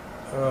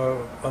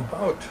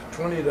 about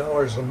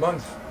 $20 a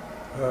month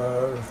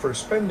for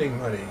spending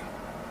money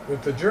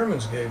that the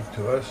Germans gave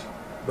to us,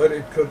 but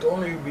it could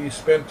only be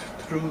spent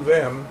through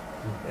them,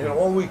 and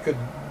all we could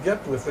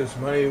get with this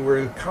money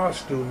were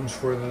costumes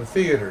for the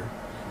theater.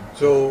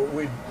 So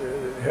we'd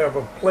have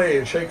a play,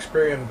 a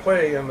Shakespearean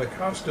play, and the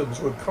costumes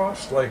would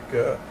cost like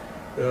 $2,000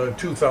 or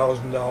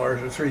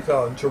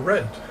 $3,000 to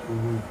rent.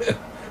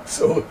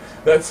 So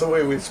that's the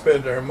way we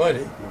spend our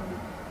money.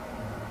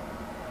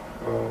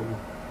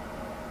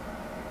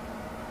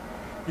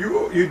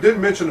 You did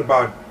mention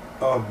about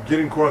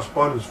getting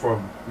correspondence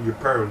from your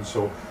parents,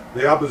 so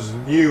they obviously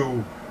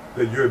knew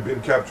that you had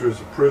been captured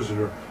as a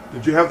prisoner.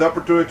 Did you have the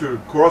opportunity to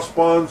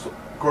correspond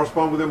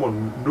with them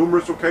on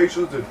numerous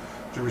occasions? Did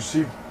you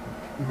receive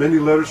many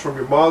letters from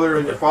your mother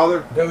and your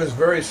father? That was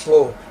very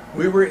slow.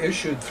 We were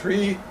issued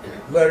 3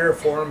 letter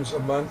forms a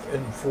month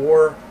and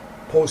 4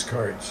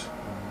 postcards.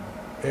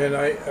 And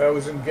I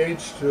was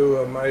engaged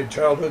to my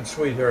childhood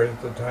sweetheart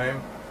at the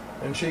time,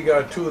 and she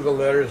got 2 of the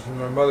letters, and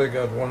my mother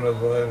got 1 of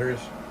the letters,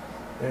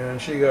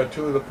 and she got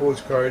 2 of the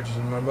postcards,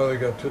 and my mother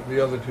got the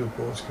other 2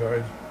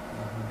 postcards.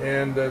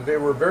 And they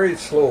were very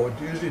slow. It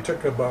usually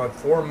took about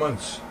 4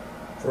 months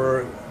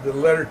for the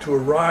letter to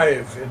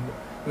arrive, and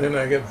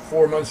then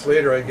 4 months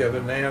later I get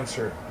an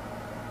answer.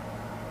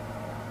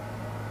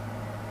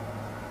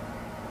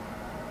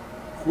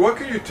 What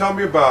can you tell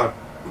me about,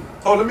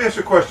 let me ask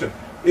you a question.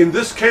 In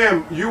this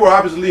camp, you were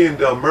obviously in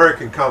the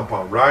American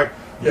compound, right?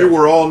 Yes. You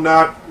were all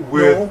not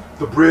with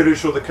the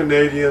British or the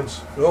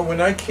Canadians? Well, when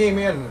I came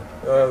in,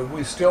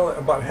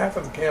 about half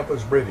of the camp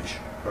was British.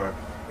 Right.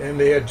 And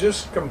they had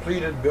just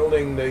completed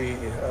building the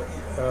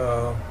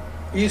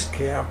East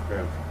Camp.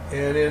 Yeah.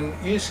 And in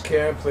East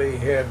Camp they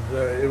had,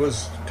 it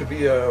was to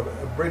be a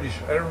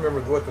British, I don't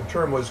remember what the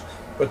term was,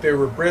 but there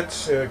were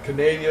Brits,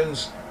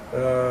 Canadians,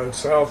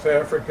 South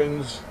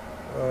Africans,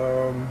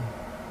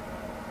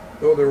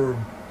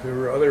 there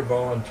were other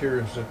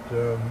volunteers that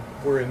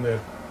were in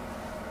that.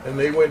 And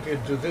they went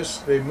into this,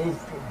 they moved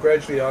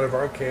gradually out of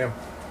our camp,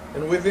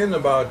 and within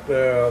about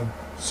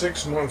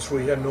 6 months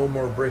we had no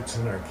more Brits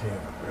in our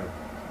camp. Yeah.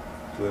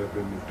 So they've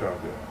been moved out,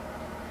 yeah.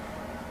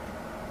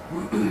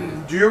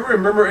 Do you ever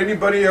remember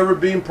anybody ever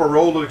being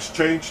paroled or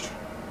exchanged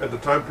at the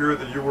time period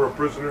that you were a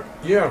prisoner?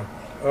 Yeah.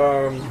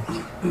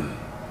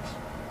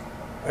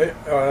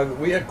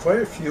 We had quite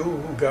a few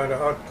who got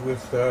out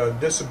with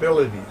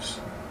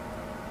disabilities.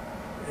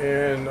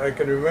 And I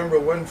can remember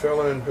one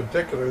fellow in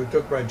particular who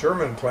took my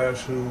German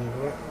class who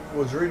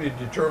was really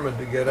determined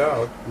to get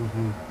out.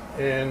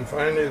 And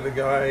finally the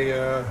guy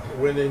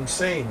went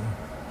insane.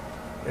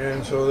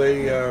 And so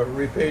they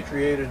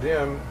repatriated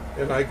him,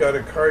 and I got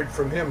a card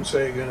from him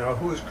saying,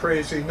 who's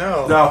crazy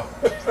now? No.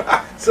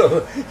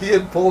 So he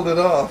had pulled it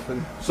off.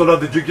 And so now,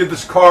 did you get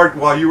this card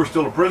while you were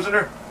still a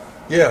prisoner?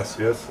 Yes.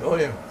 Yes? Oh,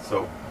 yeah.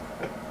 So,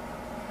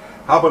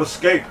 how about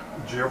escape?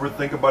 Did you ever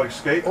think about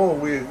escape? Oh,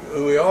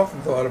 we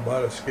often thought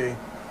about escape.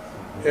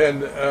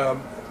 And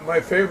my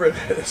favorite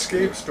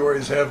escape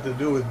stories have to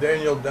do with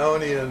Daniel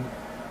Downey and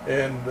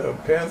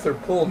Panther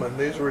Pullman.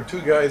 These were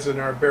 2 guys in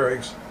our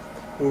barracks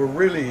who were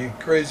really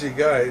crazy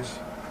guys,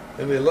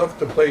 and they loved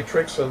to play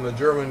tricks on the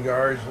German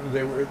guards. And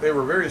they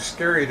were very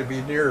scary to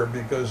be near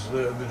because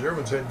the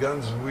Germans had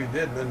guns and we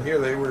didn't, and here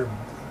they were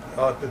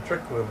out to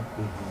trick with them.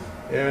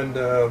 And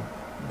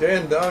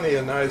Dan Downey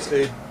and I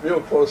stayed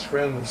real close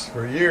friends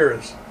for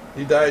years.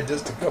 He died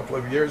just a couple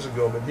of years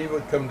ago, but he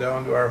would come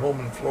down to our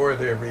home in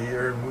Florida every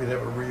year, and we'd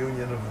have a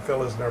reunion of the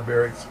fellas in our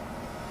barracks.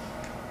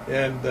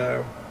 And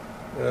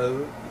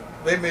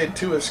they made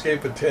 2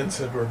 escape attempts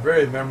that were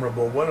very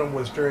memorable. One of them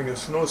was during a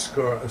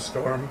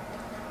snowstorm.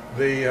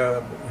 They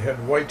had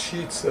white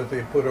sheets that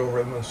they put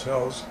over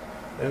themselves,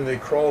 and they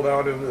crawled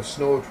out in the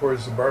snow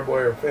towards the barbed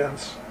wire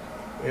fence,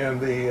 and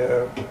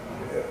the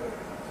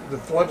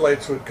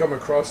floodlights would come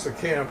across the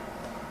camp,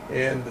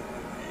 and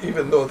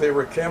even though they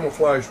were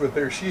camouflaged with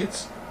their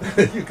sheets,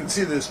 you could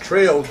see this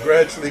trail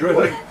gradually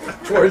going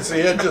towards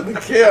the edge of the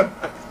camp.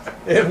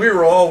 And we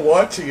were all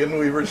watching, and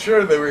we were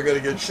sure they were going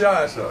to get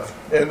shot.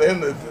 And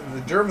then the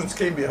Germans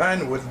came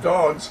behind them with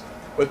dogs,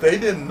 but they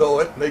didn't know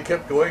it, and they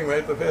kept going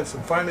right to the fence.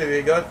 And finally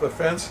they got to the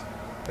fence,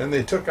 and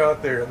they took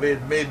out they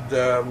had made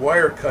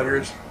wire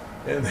cutters,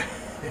 and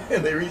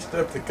they reached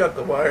up to cut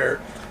the wire.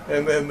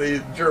 And then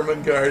the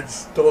German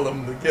guards told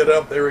them to get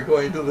up. They were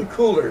going to the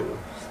cooler,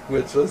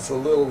 which was a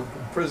little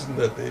prison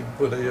that they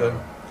put in.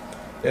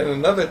 And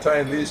another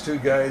time, these 2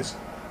 guys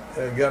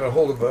got a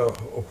hold of a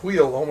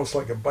wheel, almost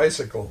like a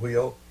bicycle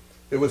wheel.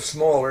 It was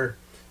smaller,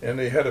 and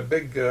they had a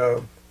big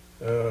rod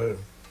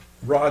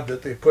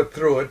that they put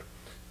through it,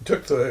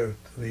 took the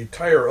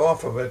tire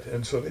off of it,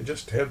 and so they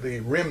just had the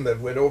rim that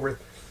went over it.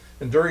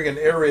 And during an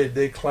air raid,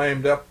 they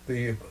climbed up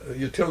the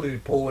utility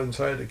pole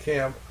inside the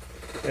camp,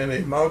 and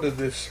they mounted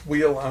this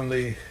wheel on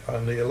the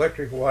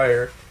electric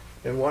wire,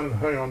 and one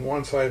hung on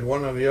one side,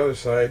 one on the other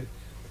side,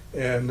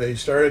 and they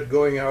started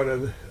going out,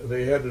 and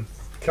they had to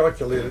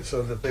calculate it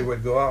so that they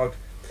would go out.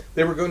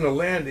 They were going to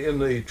land in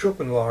the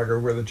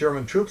Truppenlager where the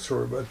German troops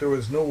were, but there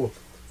was no,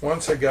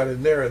 once they got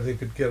in there, they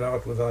could get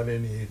out without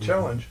any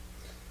challenge.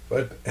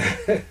 But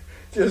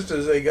just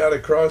as they got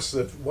across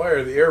the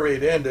wire, the air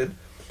raid ended,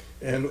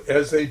 and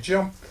as they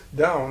jumped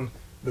down,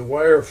 the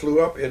wire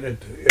flew up, and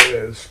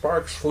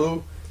sparks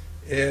flew,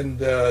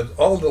 and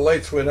all the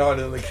lights went out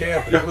in the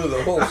camp and blew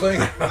the whole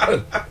thing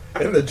out.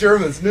 And the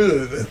Germans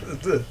knew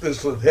that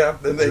this would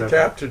happen, and they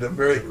captured them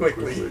very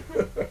quickly.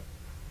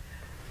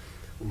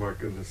 Oh my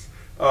goodness.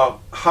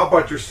 How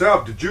about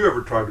yourself? Did you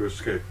ever try to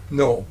escape?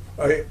 No,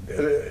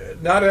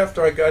 not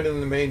after I got in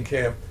the main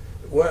camp.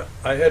 Well,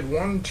 I had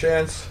one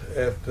chance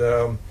at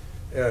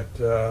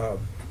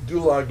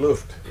Dulag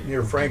Luft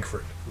near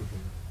Frankfurt.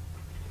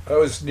 I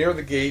was near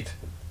the gate,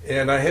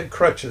 and I had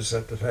crutches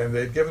at the time.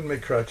 They had given me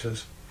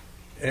crutches,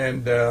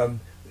 and there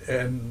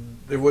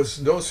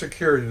was no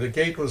security. The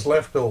gate was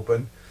left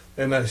open,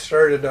 and I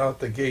started out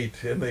the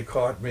gate, and they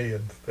caught me,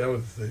 and that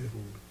was the...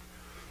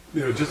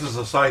 You know, just as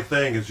a side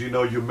thing, as you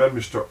know, you met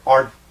Mr.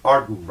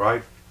 Arden,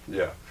 right?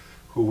 Yeah.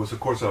 Who was,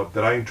 of course,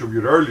 that I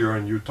interviewed earlier,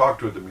 and you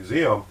talked to at the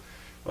museum.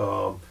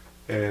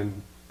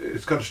 And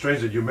it's kind of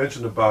strange that you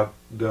mentioned about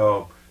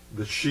the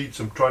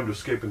sheets and trying to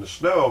escape in the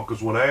snow,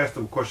 because when I asked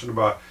him a question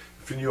about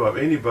if he knew of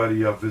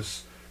anybody of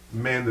his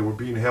men that were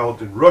being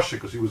held in Russia,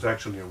 because he was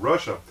actually in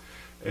Russia,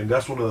 and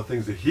that's one of the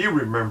things that he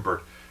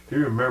remembered. He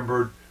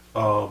remembered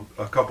a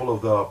couple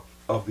of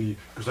the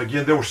because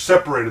again they were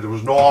separated. There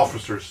was no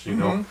officers, you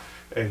know.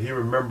 And he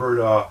remembered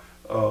the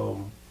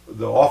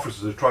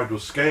officers that tried to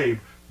escape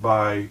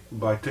by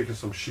taking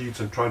some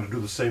sheets and trying to do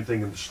the same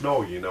thing in the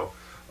snow, you know.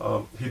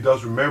 He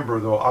does remember,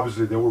 though,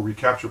 obviously they were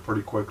recaptured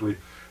pretty quickly,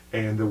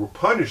 and they were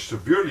punished,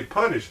 severely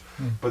punished,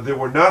 but they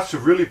were not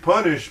severely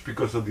punished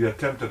because of the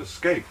attempted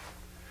escape.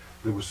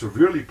 They were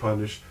severely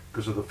punished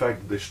because of the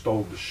fact that they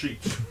stole the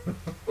sheets.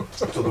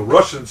 So the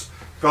Russians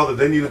felt that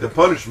they needed the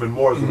punishment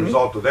more as a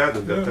result of that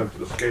than the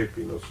attempted escape,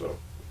 you know, so.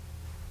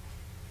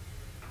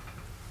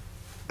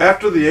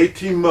 After the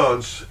 18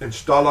 months in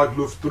Stalag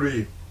Luft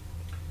III,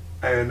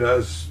 and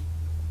as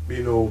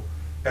you know,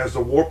 as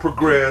the war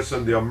progressed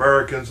and the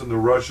Americans and the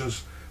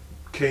Russians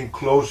came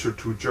closer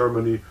to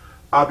Germany,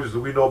 obviously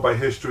we know by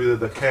history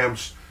that the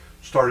camps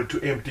started to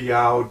empty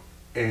out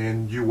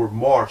and you were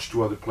marched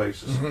to other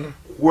places.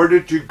 Where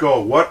did you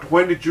go?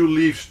 When did you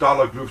leave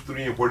Stalag Luft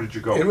III, and where did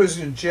you go? It was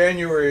in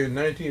January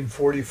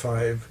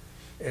 1945,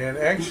 and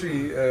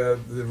actually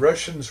the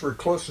Russians were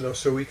close enough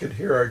so we could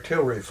hear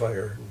artillery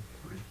fire.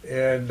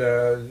 And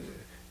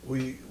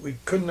we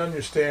couldn't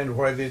understand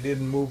why they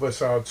didn't move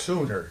us out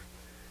sooner,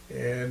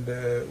 and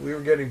we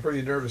were getting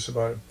pretty nervous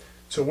about it.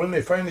 So when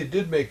they finally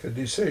did make the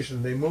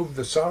decision, they moved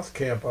the south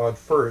camp out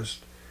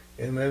first,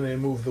 and then they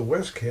moved the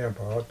west camp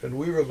out, and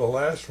we were the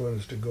last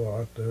ones to go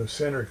out, the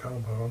center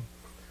compound,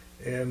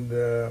 and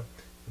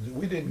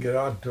we didn't get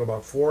out until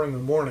about 4 in the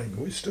morning.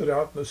 We stood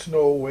out in the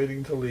snow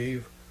waiting to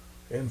leave,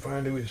 and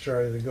finally we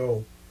started to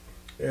go.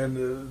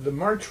 And the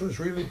march was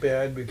really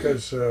bad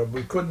because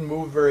we couldn't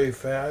move very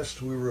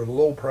fast. We were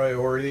low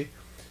priority,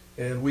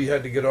 and we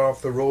had to get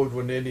off the road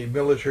when any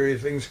military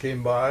things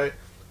came by,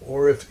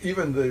 or if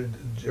even the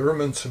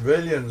German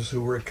civilians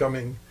who were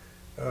coming,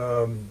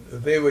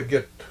 they would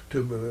get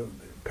to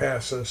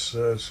pass us.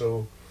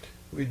 So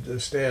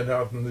we'd stand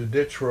out in the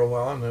ditch for a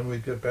while, and then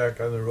we'd get back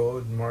on the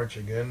road and march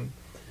again.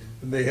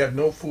 And they had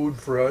no food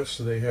for us.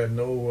 They had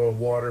no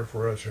water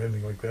for us or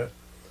anything like that,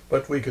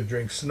 but we could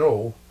drink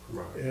snow.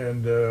 Right.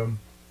 And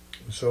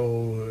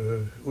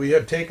so we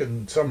had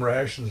taken some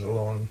rations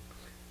along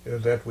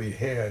that we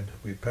had.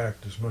 We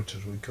packed as much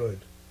as we could.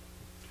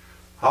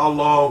 How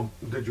long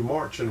did you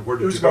march, and where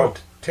did you go? It was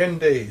about 10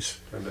 days.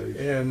 10 days.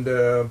 And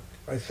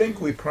I think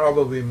we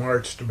probably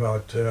marched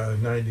about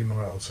 90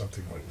 miles,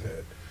 something like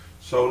that.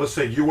 So let's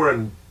say you were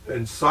in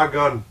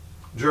Sagan,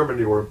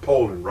 Germany, or in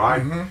Poland,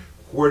 right?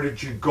 Where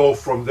did you go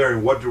from there?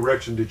 In what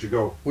direction did you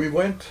go? We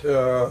went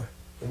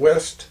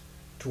west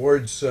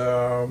towards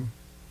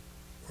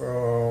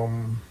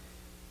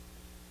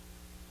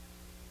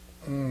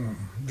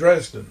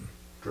Dresden.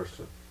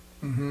 Dresden.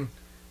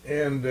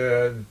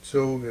 And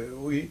so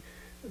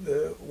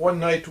one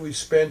night we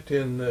spent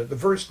in, the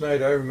first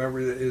night I remember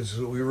is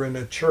we were in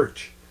a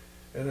church.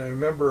 And I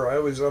remember I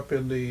was up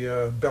in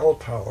the bell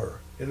tower,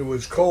 and it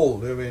was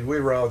cold. I mean,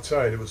 we were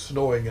outside. It was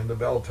snowing in the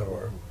bell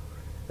tower.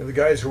 And the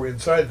guys who were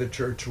inside the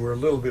church were a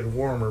little bit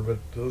warmer, but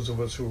those of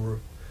us who were,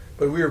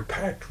 but we were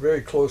packed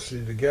very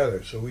closely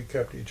together, so we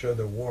kept each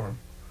other warm.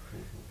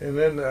 And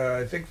then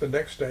I think the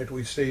next night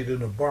we stayed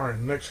in a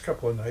barn, the next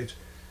couple of nights.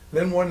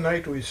 Then one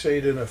night we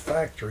stayed in a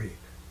factory,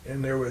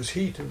 and there was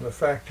heat in the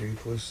factory.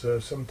 It was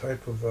some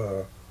type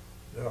of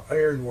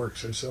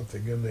ironworks or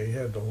something, and they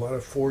had a lot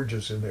of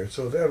forges in there.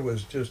 So that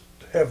was just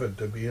heaven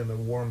to be in a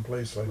warm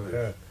place like Nice.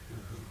 that.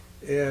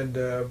 And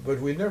but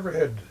we never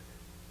had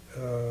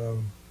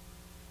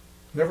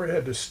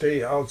to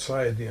stay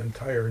outside the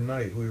entire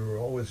night. We were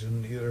always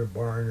in either a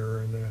barn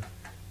or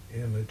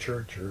in a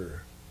church.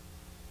 Or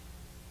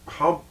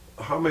How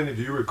many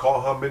do you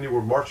recall? How many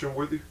were marching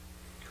with you?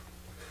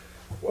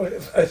 well,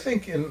 I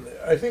think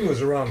it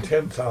was around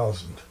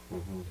 10,000.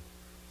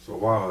 So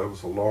wow, that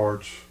was a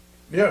large.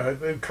 Yeah,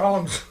 the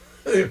columns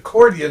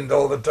accordioned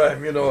all the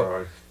time. You know,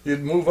 Right.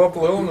 you'd move up a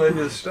little and then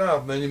you'd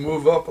stop. Then you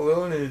move up a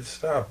little and you'd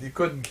stop. You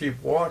couldn't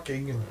keep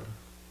walking. And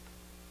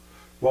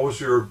What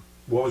was your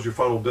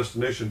final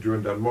destination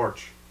during that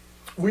march?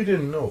 we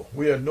didn't know.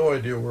 We had no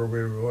idea where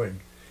we were going.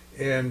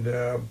 And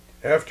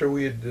after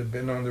we had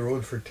been on the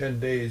road for 10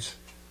 days,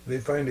 they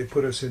finally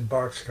put us in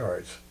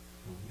boxcars.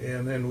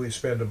 And then we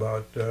spent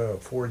about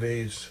 4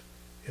 days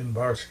in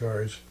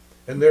boxcars.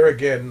 And there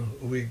again,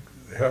 we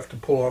have to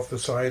pull off the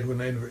side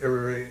when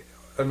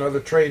another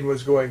train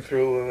was going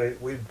through.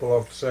 We'd pull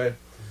off the side.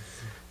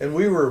 And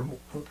we were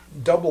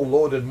double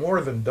loaded,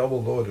 more than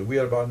double loaded. We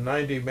had about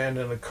 90 men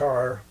in a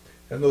car.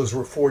 And those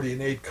were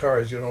 48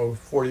 cars,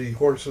 40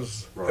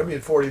 horses. Right. I mean,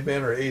 40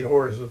 men or 8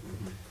 horses.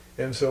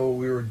 And so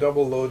we were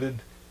double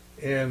loaded,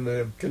 and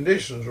the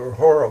conditions were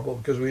horrible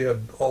because we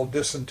had all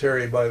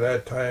dysentery by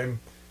that time,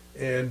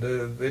 and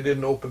they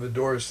didn't open the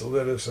doors to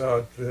let us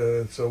out.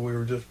 So we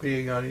were just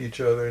peeing on each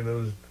other,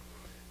 and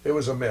it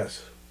was a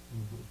mess.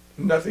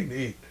 Nothing to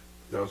eat.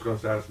 I was going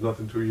to say, there's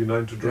nothing to eat,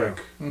 nothing to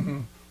drink.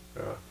 Yeah.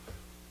 Yeah.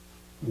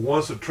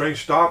 Once the train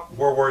stopped,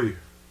 where were you?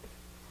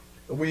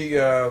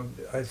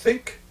 I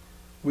think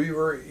we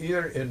were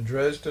either in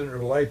Dresden or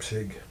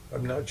Leipzig.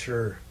 I'm not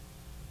sure.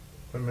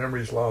 My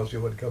memory's lousy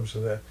when it comes to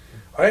that.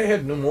 I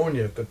had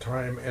pneumonia at the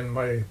time, and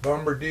my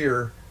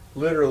bombardier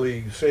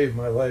literally saved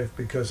my life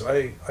because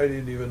I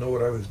didn't even know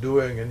what I was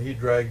doing, and he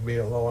dragged me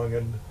along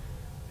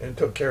and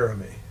took care of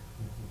me.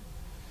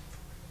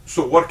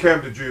 So what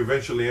camp did you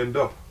eventually end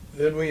up?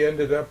 Then we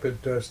ended up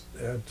at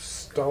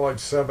Stalag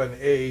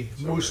 7A,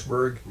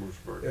 Moosburg,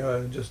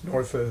 just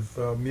north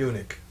of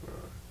Munich.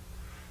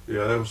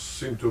 Yeah, that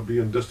seemed to be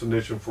a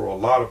destination for a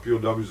lot of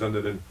POWs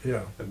ended in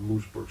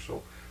Moosburg.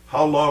 So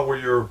how long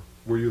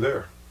were you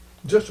there?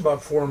 Just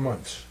about 4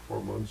 months.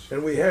 4 months.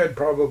 And we had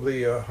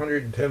probably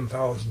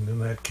 110,000 in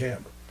that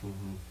camp.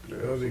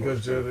 Yeah,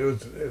 Because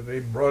they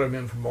brought them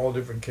in from all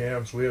different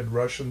camps. We had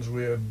Russians,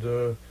 we had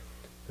a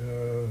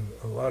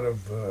lot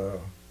of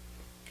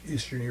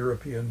Eastern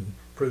European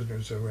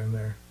prisoners that were in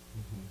there.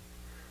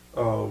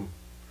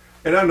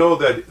 And I know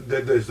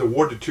that as the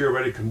war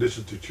deteriorated,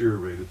 conditions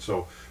deteriorated.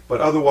 So,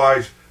 but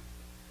otherwise,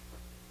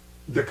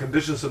 the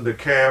conditions in the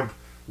camp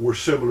were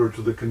similar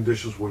to the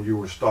conditions when you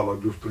were in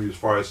Stalag Luft 3 as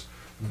far as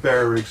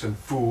barracks and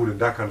food and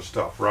that kind of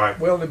stuff, right?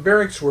 Well, the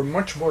barracks were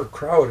much more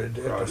crowded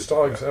at the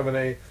Stalag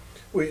 7A.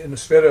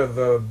 Instead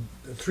of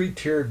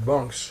 3-tiered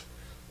bunks,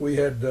 we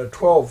had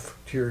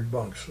 12-tiered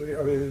bunks.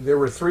 I mean, there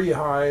were 3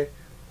 high,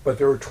 but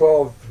there were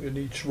 12 in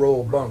each row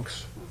of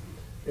bunks.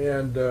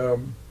 And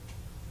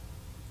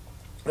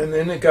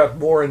then it got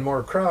more and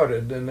more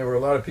crowded, and there were a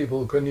lot of people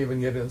who couldn't even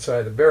get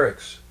inside the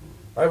barracks.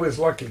 I was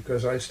lucky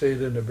because I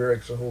stayed in the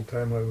barracks the whole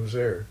time I was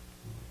there.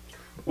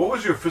 What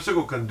was your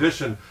physical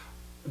condition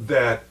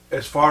that,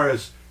 as far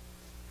as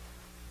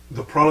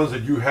the problems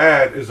that you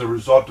had as a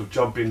result of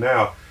jumping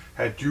out,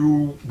 had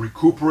you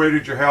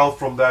recuperated your health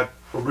from that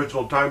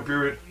original time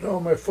period? No,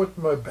 my foot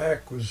and my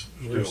back were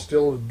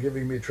still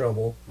giving me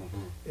trouble.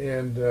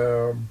 And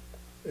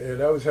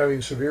I was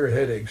having severe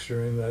headaches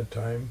during that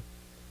time.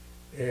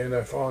 And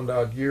I found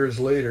out years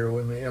later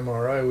when the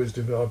MRI was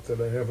developed that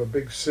I have a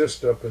big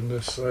cyst up in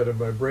this side of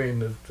my brain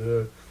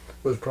that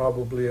was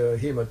probably a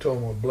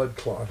hematoma, blood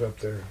clot up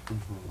there.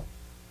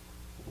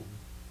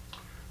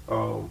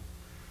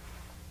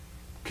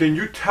 Can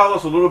you tell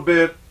us a little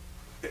bit,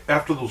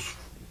 after those,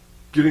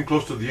 getting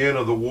close to the end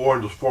of the war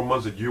and those 4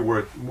 months that you were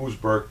at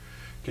Moosburg,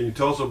 can you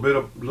tell us a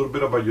little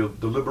bit about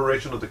the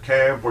liberation of the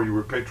camp or your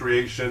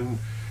repatriation?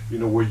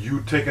 Were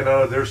you taken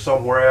out of there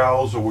somewhere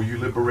else, or were you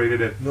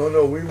liberated at?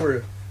 No, we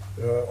were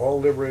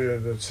all liberated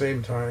at the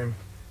same time,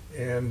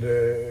 and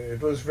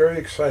it was very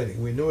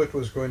exciting. We knew it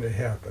was going to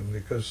happen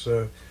because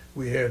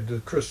we had the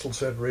crystal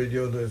set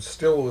radio that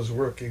still was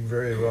working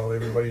very well.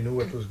 Everybody knew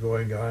what was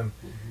going on,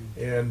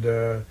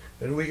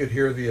 and we could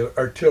hear the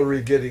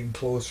artillery getting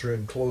closer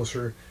and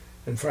closer,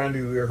 and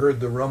finally we heard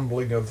the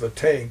rumbling of the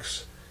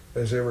tanks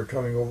as they were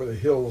coming over the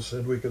hills,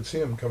 and we could see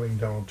them coming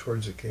down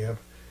towards the camp.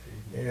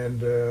 And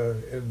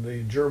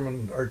the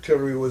German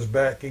artillery was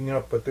backing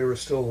up, but they were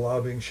still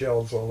lobbing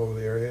shells all over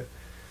the area.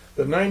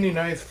 The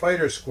 99th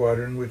Fighter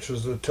Squadron, which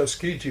was the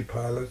Tuskegee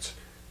pilots,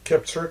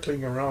 kept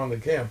circling around the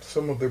camp.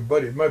 Some of their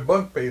buddies, my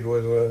bunkmate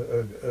was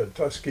a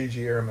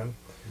Tuskegee airman,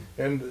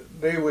 and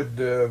they would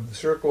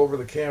circle over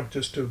the camp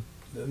just to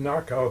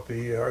knock out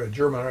the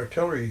German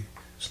artillery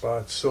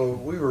spots. So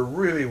we were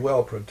really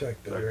well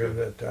protected there at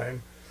that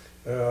time.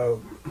 A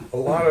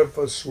lot of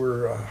us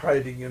were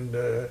hiding in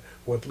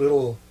what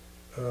little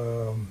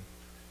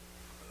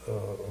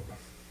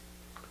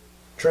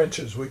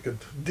trenches we could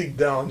dig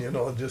down, you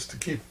know, just to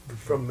keep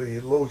from the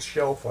low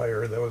shell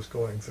fire that was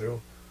going through.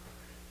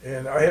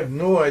 And I have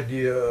no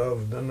idea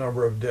of the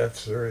number of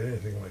deaths or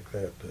anything like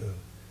that.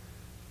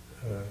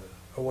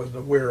 I wasn't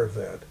aware of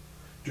that.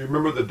 Do you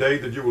remember the day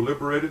that you were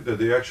liberated, that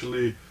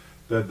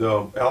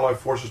the Allied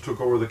forces took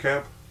over the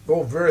camp?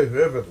 Oh, very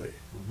vividly.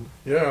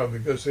 Yeah,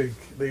 because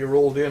they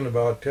rolled in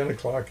about 10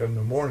 o'clock in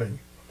the morning.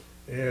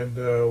 And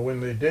when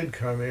they did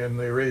come in,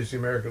 they raised the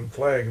American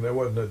flag, and there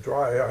wasn't a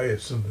dry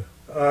ice in the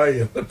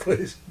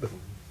place.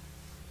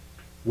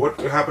 What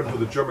happened to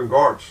the German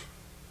guards?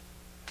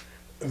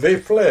 They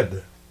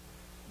fled.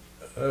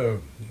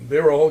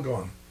 They were all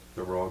gone.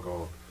 They were all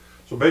gone.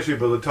 So basically,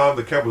 by the time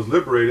the camp was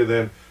liberated,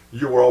 then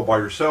you were all by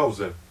yourselves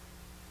then?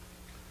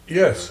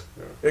 Yes,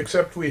 Yeah.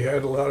 except we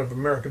had a lot of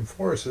American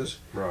forces.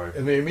 Right.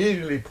 And they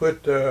immediately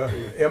put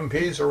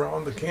MPs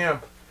around the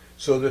camp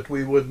so that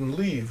we wouldn't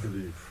leave.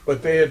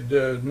 But they had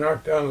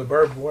knocked down the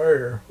barbed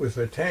wire with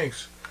their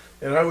tanks,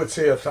 and I would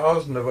say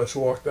 1,000 of us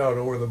walked out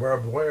over the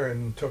barbed wire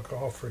and took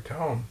off for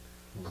town.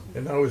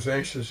 And I was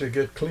anxious to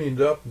get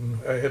cleaned up, and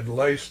I had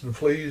lice and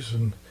fleas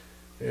and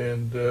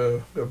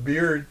a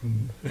beard,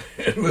 and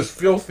it was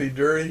filthy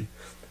dirty.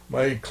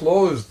 My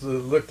clothes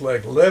looked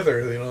like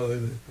leather, you know,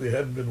 they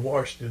hadn't been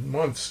washed in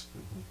months.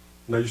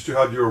 Now, you still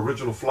had your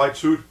original flight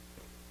suit?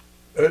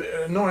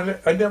 No,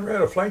 I never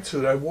had a flight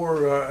suit.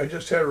 I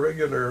just had a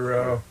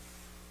regular,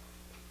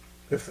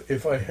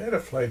 if I had a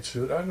flight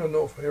suit, I don't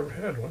know if I ever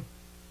had one.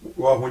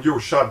 Well, when you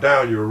were shot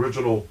down, your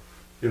original,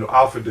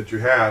 outfit that you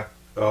had,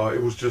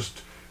 it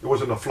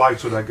wasn't a flight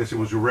suit. I guess it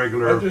was your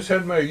regular. I just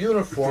had my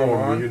uniform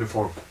on.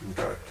 Uniform.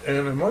 Okay.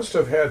 And I must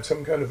have had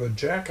some kind of a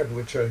jacket,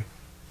 which I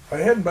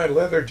had my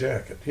leather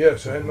jacket.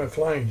 Yes, I had my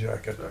flying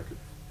jacket.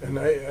 And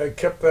I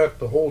kept that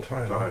the whole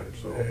time.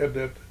 I had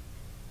that.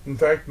 In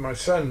fact, my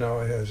son now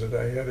has it.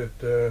 I had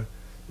it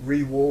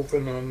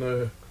rewoven on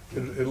the.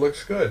 It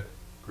looks good.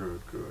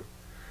 Good.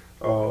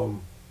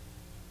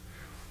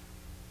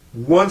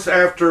 Once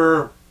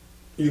after,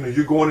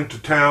 you're going into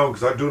town,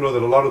 because I do know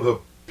that a lot of the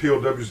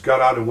POWs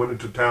got out and went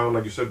into town,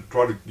 like you said, to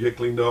try to get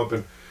cleaned up.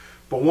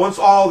 But once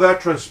all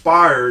that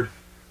transpired,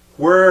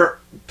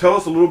 tell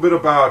us a little bit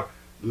about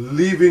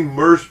leaving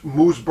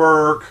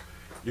Moosburg,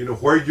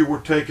 where you were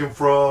taken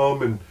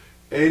from, and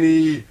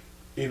any,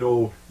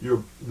 the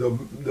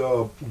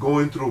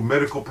going through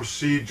medical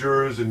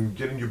procedures and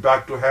getting you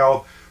back to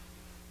health.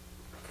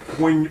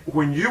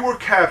 When you were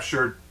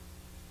captured,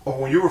 or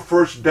when you were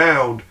first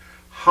downed,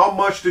 how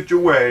much did you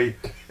weigh,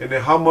 and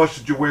then how much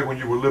did you weigh when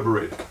you were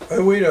liberated? I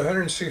weighed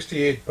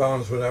 168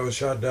 pounds when I was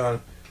shot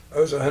down. I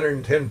was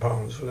 110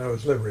 pounds when I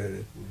was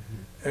liberated.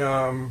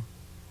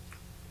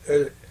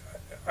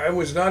 I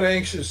was not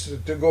anxious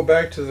to go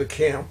back to the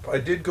camp. I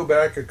did go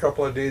back a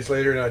couple of days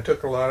later, and I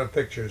took a lot of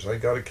pictures. I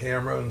got a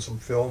camera and some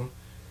film,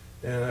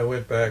 and I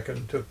went back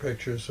and took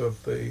pictures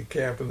of the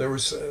camp. And there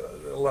was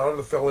a lot of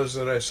the fellas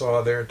that I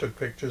saw there, took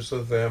pictures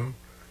of them.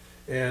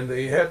 And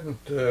they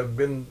hadn't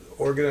been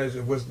organized.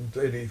 It wasn't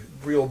any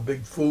real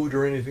big food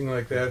or anything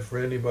like that for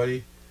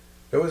anybody.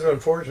 It was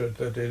unfortunate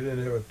that they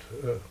didn't have it.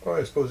 Well,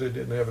 I suppose they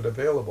didn't have it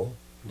available.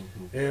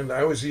 And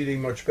I was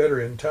eating much better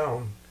in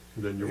town.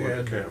 Then you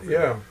went to camp.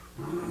 Yeah.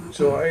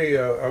 So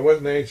I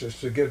wasn't anxious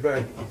to get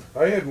back.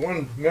 I had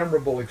one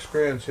memorable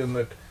experience in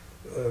that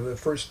the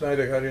first night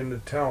I got into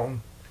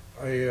town,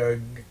 I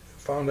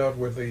found out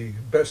where the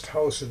best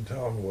house in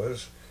town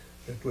was.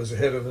 It was the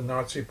head of the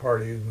Nazi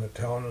party in the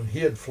town, and he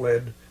had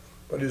fled,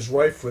 but his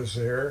wife was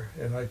there,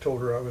 and I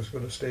told her I was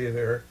going to stay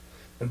there.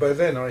 And by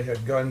then I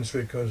had guns,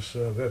 because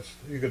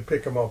you could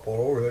pick them up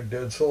all over. They're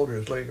dead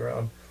soldiers laying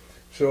around.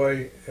 So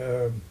I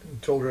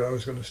told her I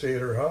was going to stay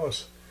at her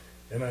house,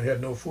 and I had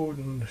no food,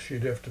 and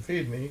she'd have to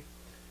feed me.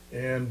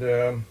 And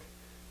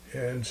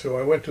so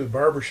I went to the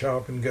barber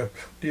shop and got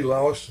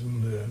deloused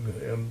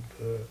and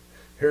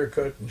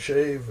haircut and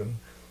shave, and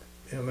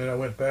then I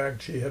went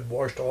back. She had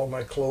washed all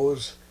my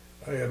clothes.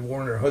 I had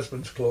worn her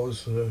husband's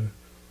clothes in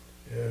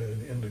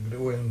to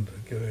go in and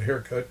get a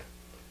haircut.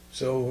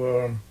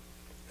 So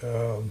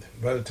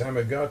by the time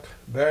I got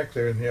back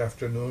there in the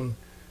afternoon,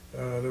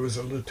 there was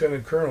a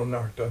lieutenant colonel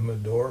knocked on the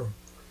door,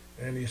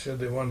 and he said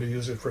they wanted to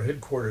use it for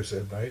headquarters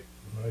that night.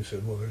 And I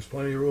said, well, there's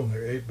plenty of room.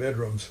 There are 8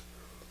 bedrooms.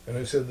 And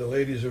I said, the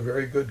lady's a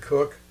very good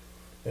cook,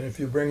 and if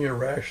you bring your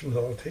rations,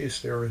 I'll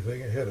taste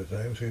everything ahead of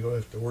time so you don't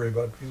have to worry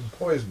about being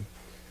poisoned.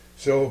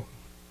 So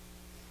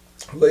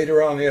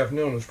later on in the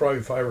afternoon, it was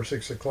probably 5 or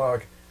 6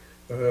 o'clock,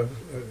 a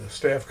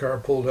staff car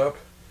pulled up,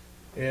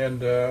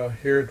 and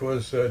here it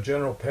was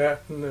General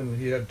Patton, and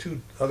he had 2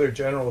 other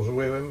generals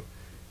with him,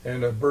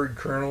 and a bird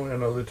colonel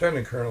and a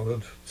lieutenant colonel,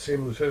 the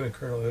same lieutenant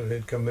colonel that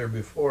had come there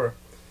before.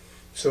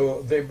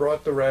 So they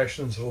brought the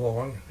rations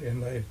along,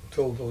 and I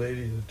told the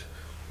lady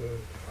that,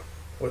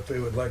 what they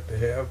would like to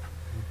have.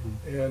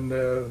 And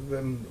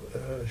then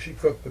she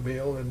cooked the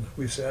meal, and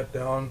we sat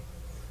down,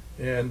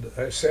 and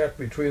I sat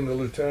between the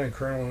lieutenant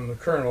colonel and the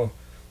colonel.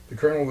 The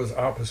colonel was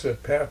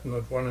opposite Patton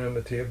at one end of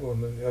the table,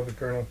 and the other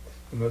colonel,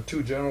 and the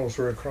 2 generals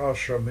were across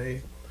from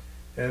me.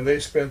 And they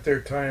spent their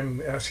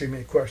time asking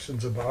me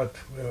questions about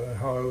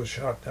how I was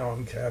shot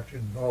down,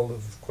 captured, and all the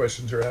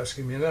questions they're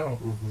asking me now.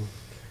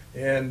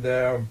 And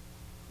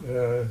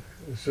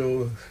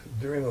so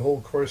during the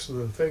whole course of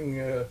the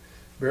thing,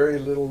 very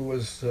little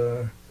was,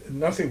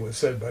 nothing was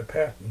said by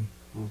Patton.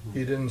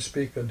 He didn't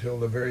speak until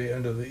the very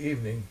end of the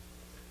evening.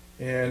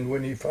 And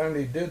when he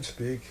finally did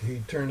speak,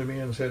 he turned to me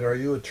and said, "Are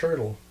you a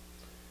turtle?"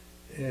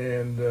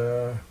 And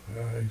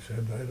I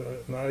said, "I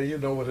don't know. You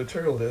know what a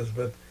turtle is,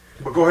 but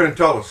go ahead and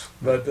tell us."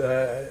 But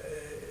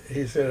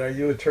he said, "Are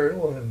you a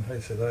turtle?" And I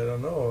said, "I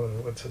don't know.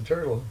 What's a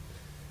turtle?"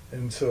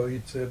 And so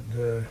he said,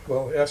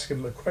 "Well, ask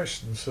him the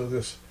question." So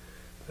this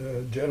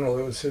general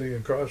that was sitting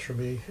across from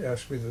me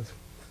asked me the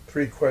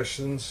 3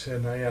 questions,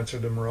 and I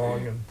answered them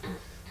wrong. And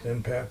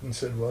then Patton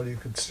said, "Well, you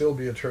could still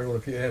be a turtle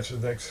if you answer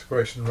the next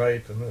question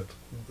right."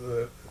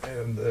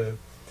 And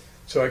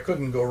so I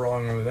couldn't go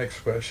wrong on the next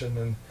question.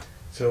 And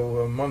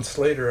so months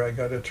later, I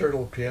got a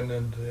turtle pin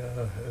and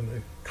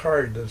a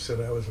card that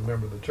said I was a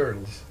member of the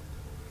Turtles.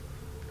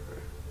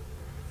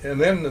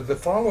 And then the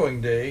following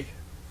day,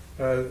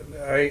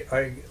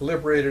 I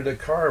liberated a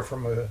car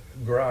from a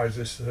garage.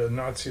 This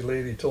Nazi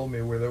lady told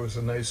me where there was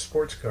a nice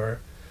sports car.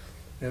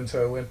 And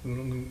so I went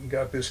and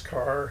got this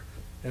car,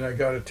 and I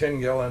got a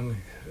 10-gallon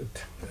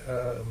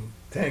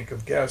tank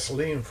of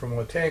gasoline from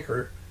a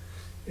tanker,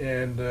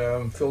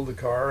 and filled the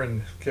car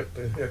and kept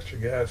the extra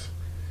gas.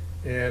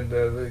 And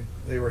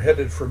they were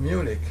headed for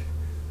Munich,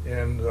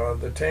 and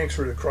the tanks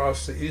were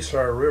across the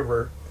Isar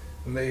River,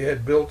 and they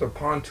had built a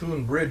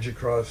pontoon bridge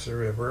across the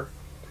river,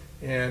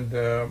 and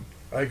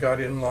I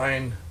got in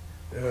line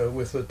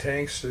with the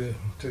tanks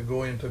to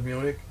go into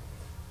Munich,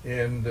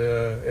 and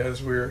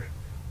as we're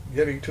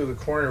getting to the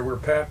corner where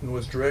Patton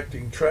was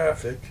directing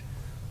traffic,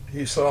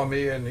 he saw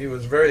me and he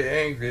was very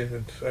angry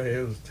that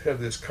I had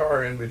this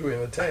car in between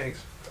the tanks.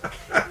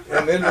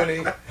 And then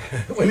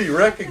when he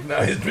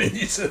recognized me,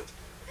 he said,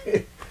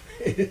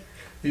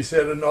 he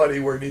said a naughty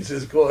word. He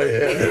says, "Go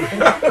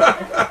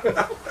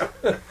ahead."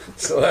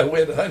 So I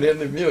went on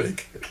into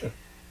Munich.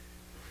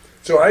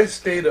 So I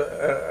stayed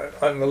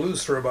on the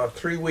loose for about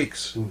 3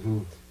 weeks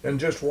and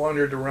just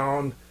wandered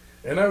around.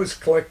 And I was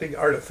collecting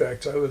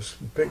artifacts. I was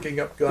picking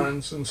up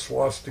guns and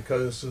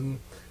swastikas and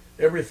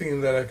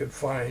everything that I could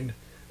find.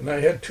 And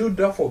I had 2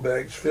 duffel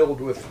bags filled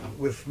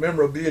with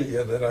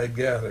memorabilia that I'd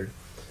gathered.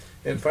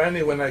 And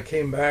finally, when I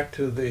came back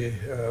to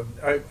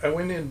I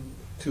went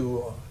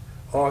into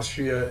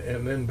Austria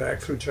and then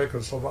back through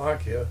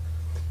Czechoslovakia,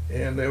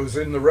 and I was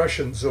in the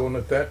Russian zone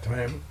at that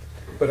time,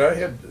 but I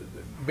had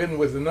been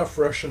with enough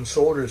Russian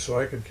soldiers so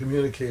I could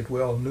communicate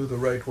well, knew the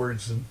right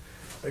words, and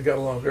I got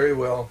along very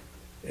well.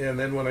 And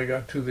then when I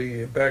got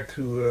to back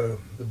to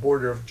the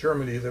border of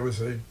Germany, there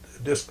was a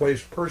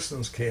displaced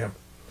persons camp.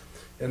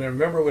 And I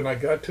remember when I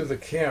got to the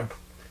camp,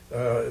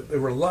 there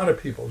were a lot of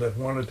people that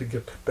wanted to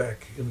get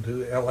back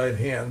into Allied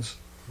hands.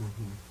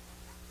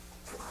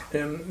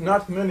 And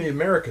not many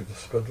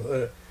Americans, but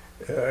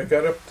I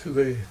got up to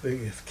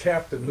the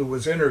captain who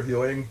was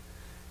interviewing,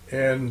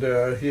 and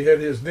he had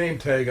his name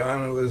tag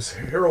on. It was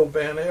Harold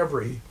Van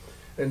Every,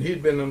 and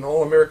he'd been an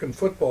All-American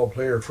football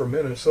player from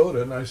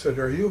Minnesota. And I said,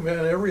 "Are you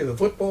Van Every, the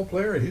football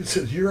player?" And he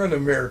said, "You're an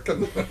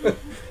American."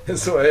 And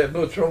so I had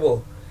no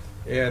trouble,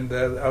 and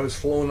I was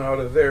flown out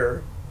of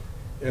there.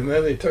 And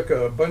then they took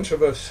a bunch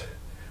of us.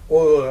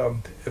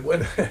 Well,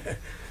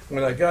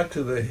 when I got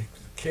to the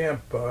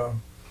camp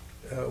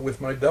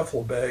with my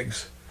duffel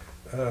bags,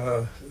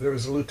 there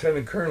was a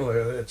lieutenant colonel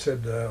there that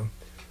said,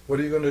 "What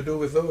are you going to do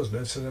with those?" And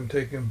I said, "I'm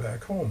taking them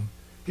back home."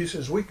 He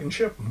says, "We can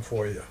ship them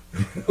for you."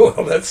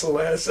 Well, that's the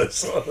last I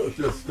saw.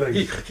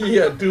 He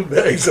had 2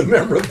 bags of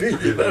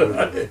memorabilia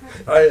that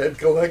I had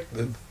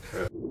collected.